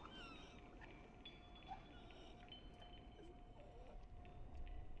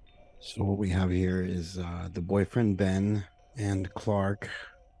 So what we have here is the boyfriend Ben and Clark.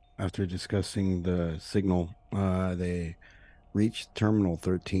 After discussing the signal, they reached Terminal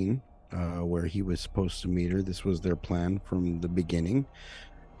 13, where he was supposed to meet her. This was their plan from the beginning,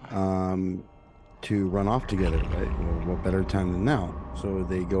 to run off together, right? Well, what better time than now? So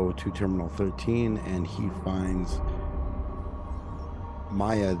they go to Terminal 13, and he finds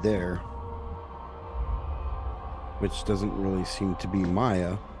Maya there, which doesn't really seem to be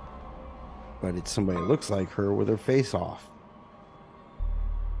Maya, but it's somebody that looks like her with her face off.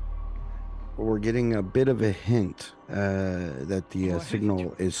 We're getting a bit of a hint that the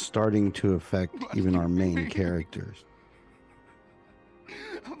signal is starting to affect even our main characters.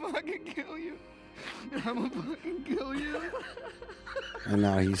 I'll fucking kill you. I'm gonna fucking kill you. And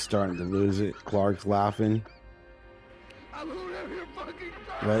now he's starting to lose it. Clark's laughing. I will have your fucking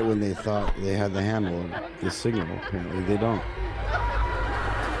Right when they thought they had the handle of the signal, apparently they don't.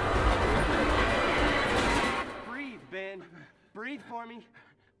 Breathe, Ben. Breathe for me.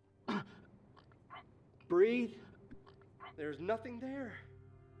 Breathe. There's nothing there.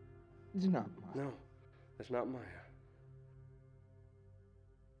 It's not Maya. No, that's not Maya.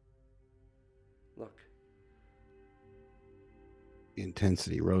 Look. The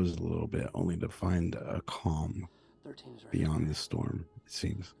intensity rose a little bit, only to find a calm 13's right beyond here. the storm, it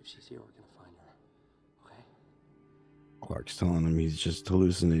seems. If she's here, we're gonna find her. Okay? Clark's telling him he's just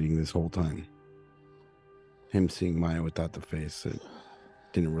hallucinating this whole time. Him seeing Maya without the face, it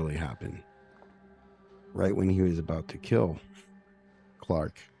didn't really happen. Right when he was about to kill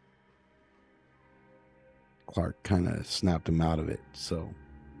Clark kind of snapped him out of it. So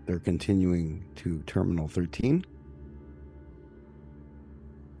they're continuing to Terminal 13.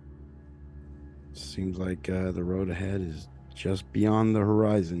 Seems like the road ahead is just beyond the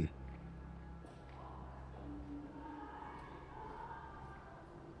horizon.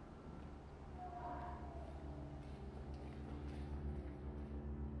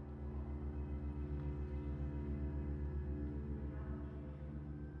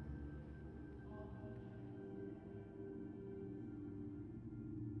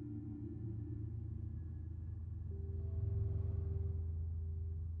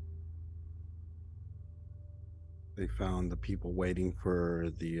 They found the people waiting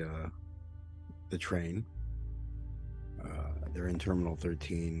for the train. They're in Terminal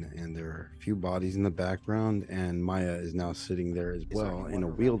 13, and there are a few bodies in the background, and Maya is now sitting there as well in a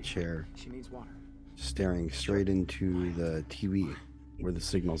wheelchair, She needs water. staring straight into the TV where the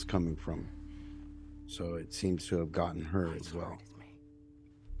signal's coming from. So it seems to have gotten her as well.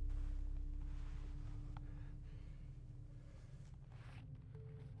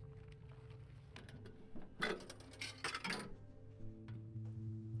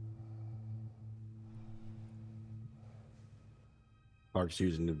 Clark's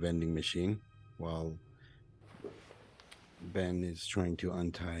using the vending machine while Ben is trying to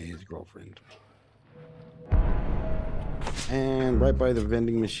untie his girlfriend. And right by the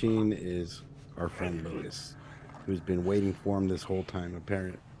vending machine is our friend Lewis, who's been waiting for him this whole time,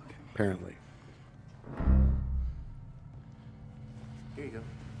 apparently. Here you go.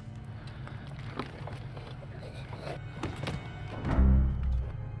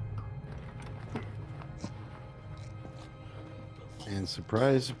 And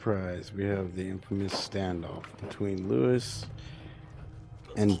surprise, surprise, we have the infamous standoff between Lewis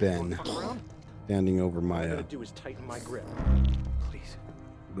and Ben standing over All I Maya. gotta do is tighten my grip. Please.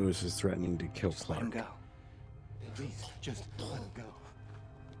 Lewis is threatening to kill Just let him Clark. go. Please, just let him go.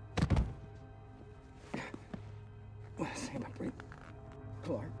 Say my breath.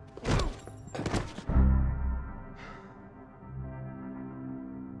 Clark.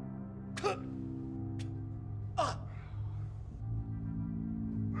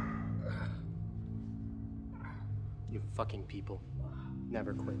 You fucking people.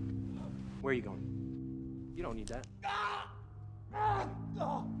 Never quit. Where are you going? You don't need that.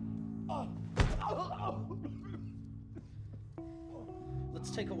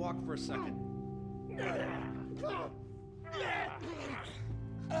 Let's take a walk for a second. Your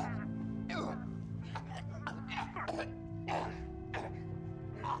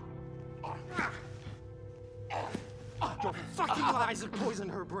fucking lies have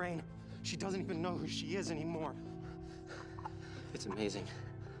poisoned her brain. She doesn't even know who she is anymore. It's amazing.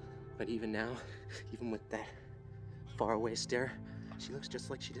 But even now, even with that faraway stare, she looks just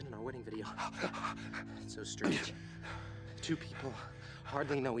like she did in our wedding video. It's so strange. Two people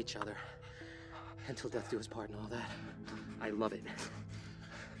hardly know each other until death do us part and all that. I love it.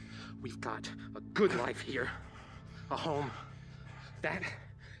 We've got a good life here. A home. That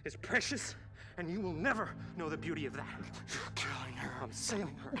is precious, and you will never know the beauty of that. You're killing her. I'm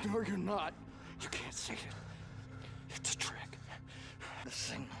saving her. No, you're not. You can't see it. It's a trick. The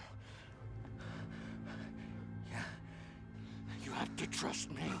signal. Yeah. You have to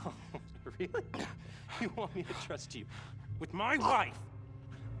trust me. Really? You want me to trust you with my wife?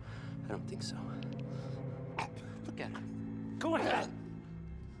 I don't think so. Look at her. Go ahead.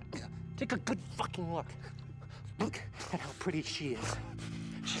 Take a good fucking look. Look at how pretty she is.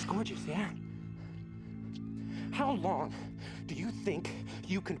 She's gorgeous, yeah? How long do you think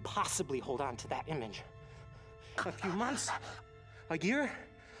you can possibly hold on to that image? A few months? A year?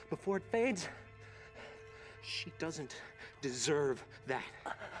 Before it fades? She doesn't deserve that.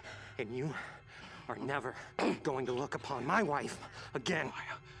 And you are never going to look upon my wife again.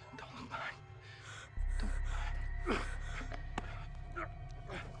 Don't look behind.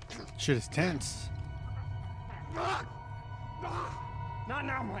 Shit is tense. Not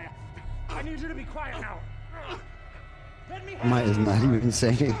now, Maya. I need you to be quiet now. Let me Maya's not even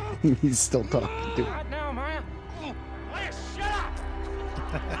saying anything. He's still talking to her. Not now, Maya. Maya, shut up!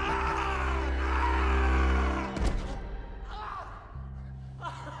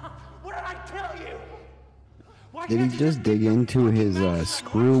 What did I tell you? Why Did can't he you just dig into his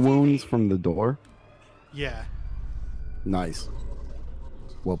screw wounds from the door? Yeah. Nice.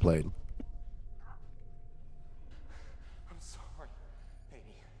 Well played. I'm sorry, baby.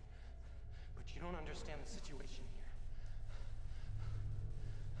 But you don't understand the situation here.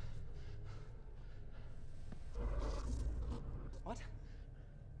 What?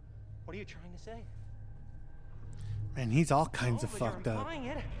 What are you trying to say? Man, he's all kinds of But you're fucked up. implying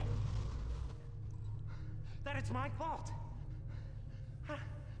it. That it's my fault.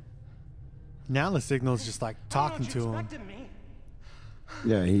 Now the signal's just like talking to him.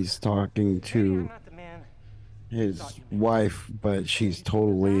 Yeah, he's talking to his wife, but she's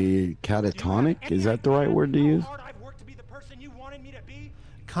totally catatonic. Is that the right word to use?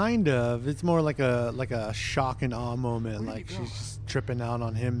 Kind of. It's more like a shock and awe moment. Like she's just tripping out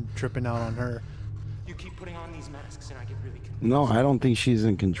on him, tripping out on her. You keep putting on these masks and I get really confused. No, I don't think she's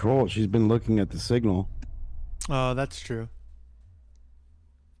in control. She's been looking at the signal. Oh, that's true.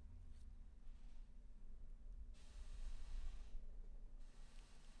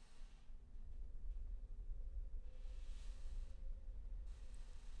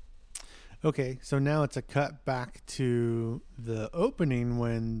 Okay, so now it's a cut back to the opening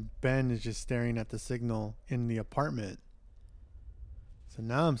when Ben is just staring at the signal in the apartment. So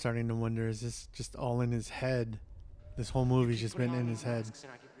now I'm starting to wonder, is this just all in his head? This whole movie's just been in his head.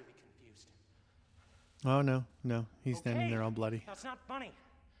 Oh, no. He's standing there all bloody. That's not funny.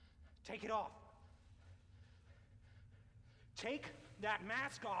 Take it off. Take that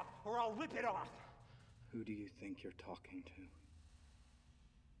mask off, or I'll rip it off. Who do you think you're talking to?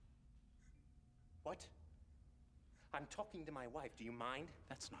 What? I'm talking to my wife. Do you mind?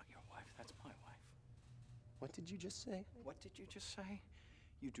 That's not your wife. That's my wife. What did you just say? What did you just say?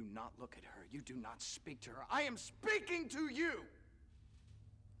 You do not look at her. You do not speak to her. I am speaking to you!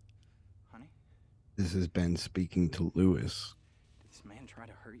 Honey? This is Ben speaking to Lewis. Did this man try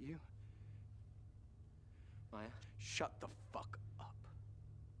to hurt you? Maya? Shut the fuck up.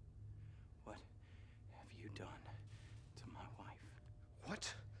 What have you done to my wife?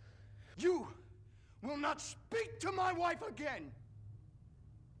 What? You will not speak to my wife again!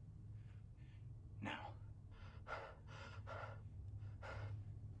 Now.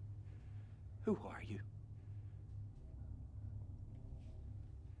 Who are you?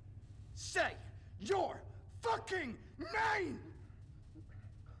 Say your fucking name!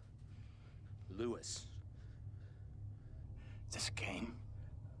 Lewis. Is this a game?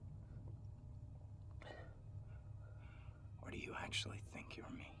 Or do you actually think you're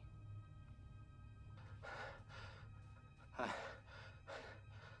me?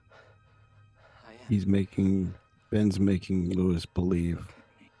 Ben's making Lewis believe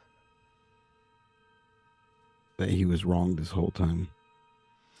that he was wrong this whole time.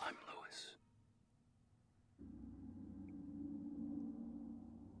 I'm Lewis.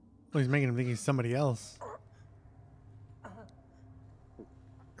 Well, he's making him think he's somebody else.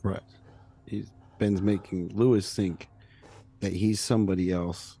 Correct. Ben's making Lewis think that he's somebody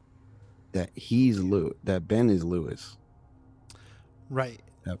else, that Ben is Lewis. Right.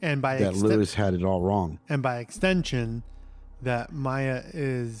 That, And by Lewis had it all wrong. And by extension, that Maya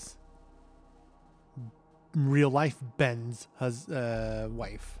is real life Ben's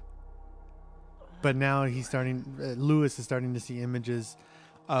wife. But now Lewis is starting to see images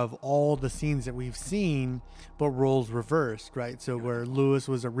of all the scenes that we've seen, but roles reversed, right? So where Lewis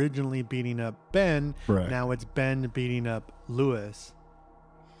was originally beating up Ben, Correct. now it's Ben beating up Lewis.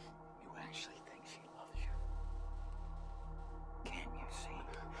 You actually think she loves you? Can't you see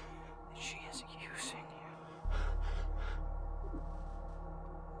that she is using you?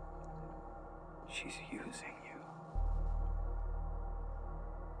 She's using you.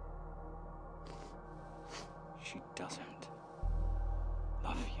 She doesn't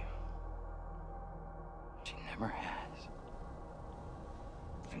love you. She never has.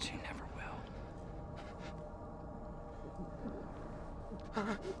 And she never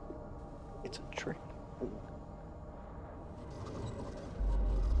will. It's a trick.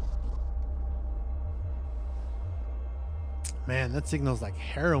 Man, that signals like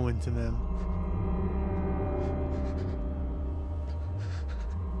heroin to them.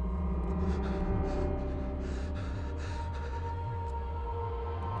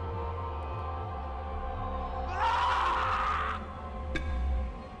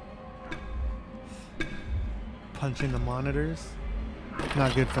 Punching the monitors.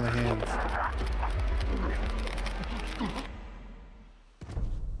 Not good for the hands.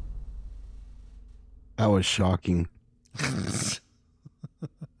 That was shocking.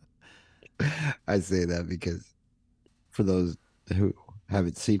 I say that because for those who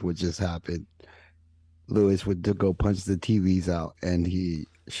haven't seen what just happened, Lewis went to go punch the TVs out and he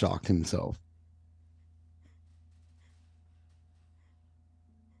shocked himself.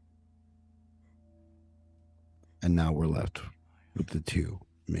 And now we're left with the two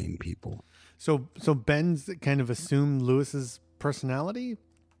main people. So Ben's kind of assumed Lewis's personality.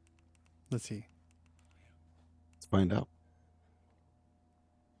 Let's see. Let's find out.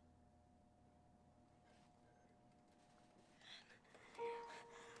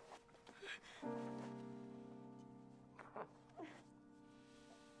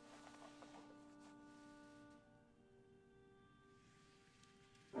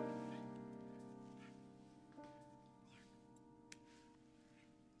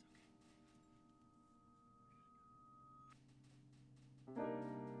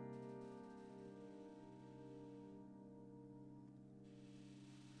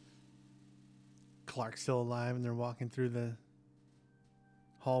 Clark's still alive and they're walking through the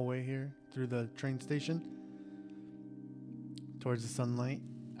hallway here, through the train station, towards the sunlight.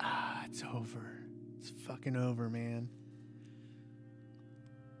 Ah, it's over. It's fucking over, man.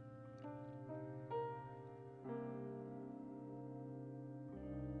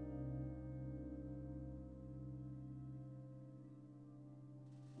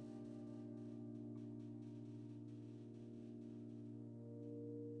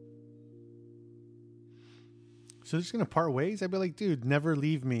 So they're just gonna part ways? I'd be like, dude, never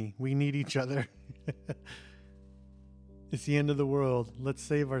leave me. We need each other. It's the end of the world. Let's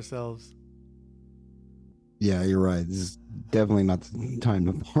save ourselves. Yeah, you're right. This is definitely not the time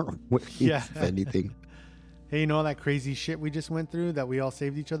to part ways, Yeah. if anything. Hey, you know all that crazy shit we just went through that we all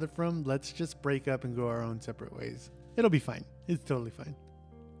saved each other from? Let's just break up and go our own separate ways. It'll be fine. It's totally fine.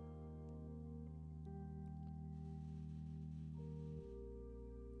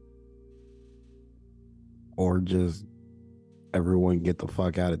 Or just everyone get the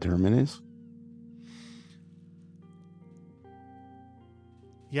fuck out of Terminus.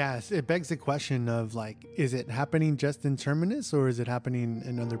 Yes, it begs the question of like, is it happening just in Terminus or is it happening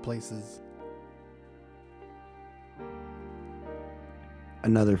in other places?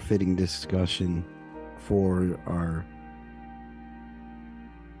 Another fitting discussion for our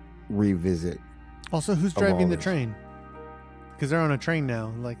revisit. Also, who's of driving all the this. train? Because they're on a train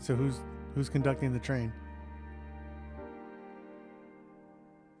now. Like, so who's conducting the train?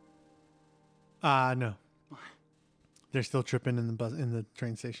 No. They're still tripping in the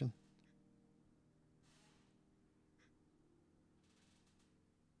train station.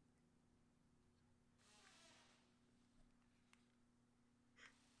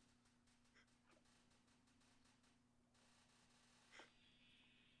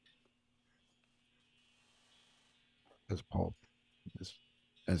 As Paul,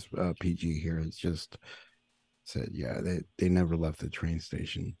 as PG here, it's just said, yeah, they never left the train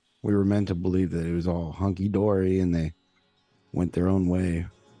station. We were meant to believe that it was all hunky dory and they went their own way,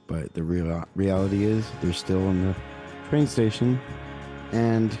 but the reality is they're still in the train station.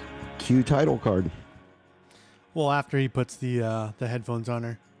 And cue title card. Well, after he puts the headphones on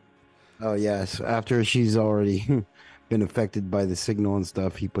her. Oh yes, after she's already been affected by the signal and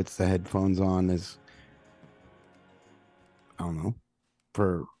stuff, he puts the headphones on as I don't know,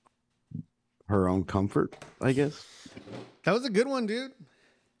 for her own comfort, I guess. That was a good one, dude.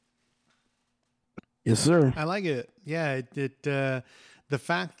 Yes, sir. I like it. Yeah, the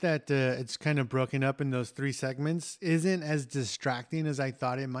fact that it's kind of broken up in those 3 segments isn't as distracting as I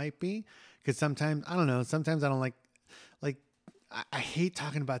thought it might be. Because sometimes, I don't know, sometimes I don't like I hate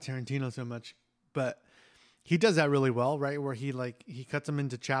talking about Tarantino so much, but he does that really well, right? Where he cuts them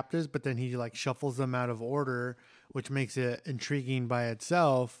into chapters, but then he like shuffles them out of order, which makes it intriguing by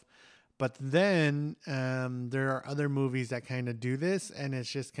itself. But then there are other movies that kind of do this, and it's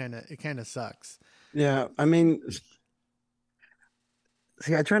just kind of sucks. Yeah, I mean,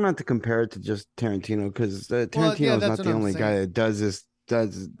 see, I try not to compare it to just Tarantino because Tarantino is not the only guy that does this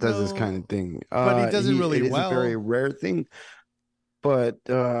this kind of thing. But he does it really well. It is a very rare thing. But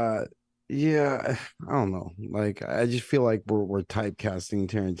yeah, I don't know. Like, I just feel like we're typecasting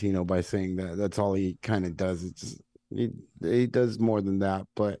Tarantino by saying that that's all he kind of does. It's he does more than that.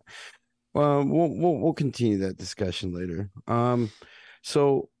 But we'll continue that discussion later.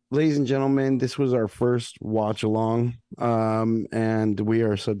 So, ladies and gentlemen, this was our first watch along, and we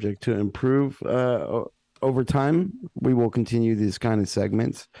are subject to improve over time. We will continue these kind of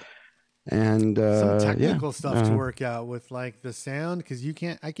segments. And some technical stuff to work out with, like the sound, because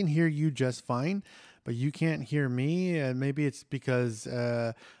I can hear you just fine, but you can't hear me, and maybe it's because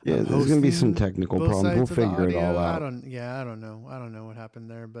there's gonna be some technical problems. We'll figure it all out. I don't know what happened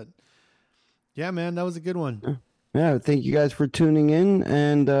there, but yeah, man, that was a good one. Yeah, thank you guys for tuning in,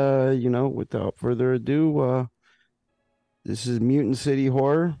 and without further ado, this is Mutant City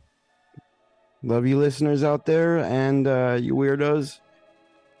Horror. Love you listeners out there, and you weirdos.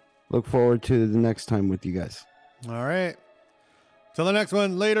 Look forward to the next time with you guys. All right. Till the next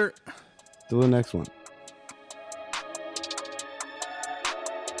one. Later. Till the next one.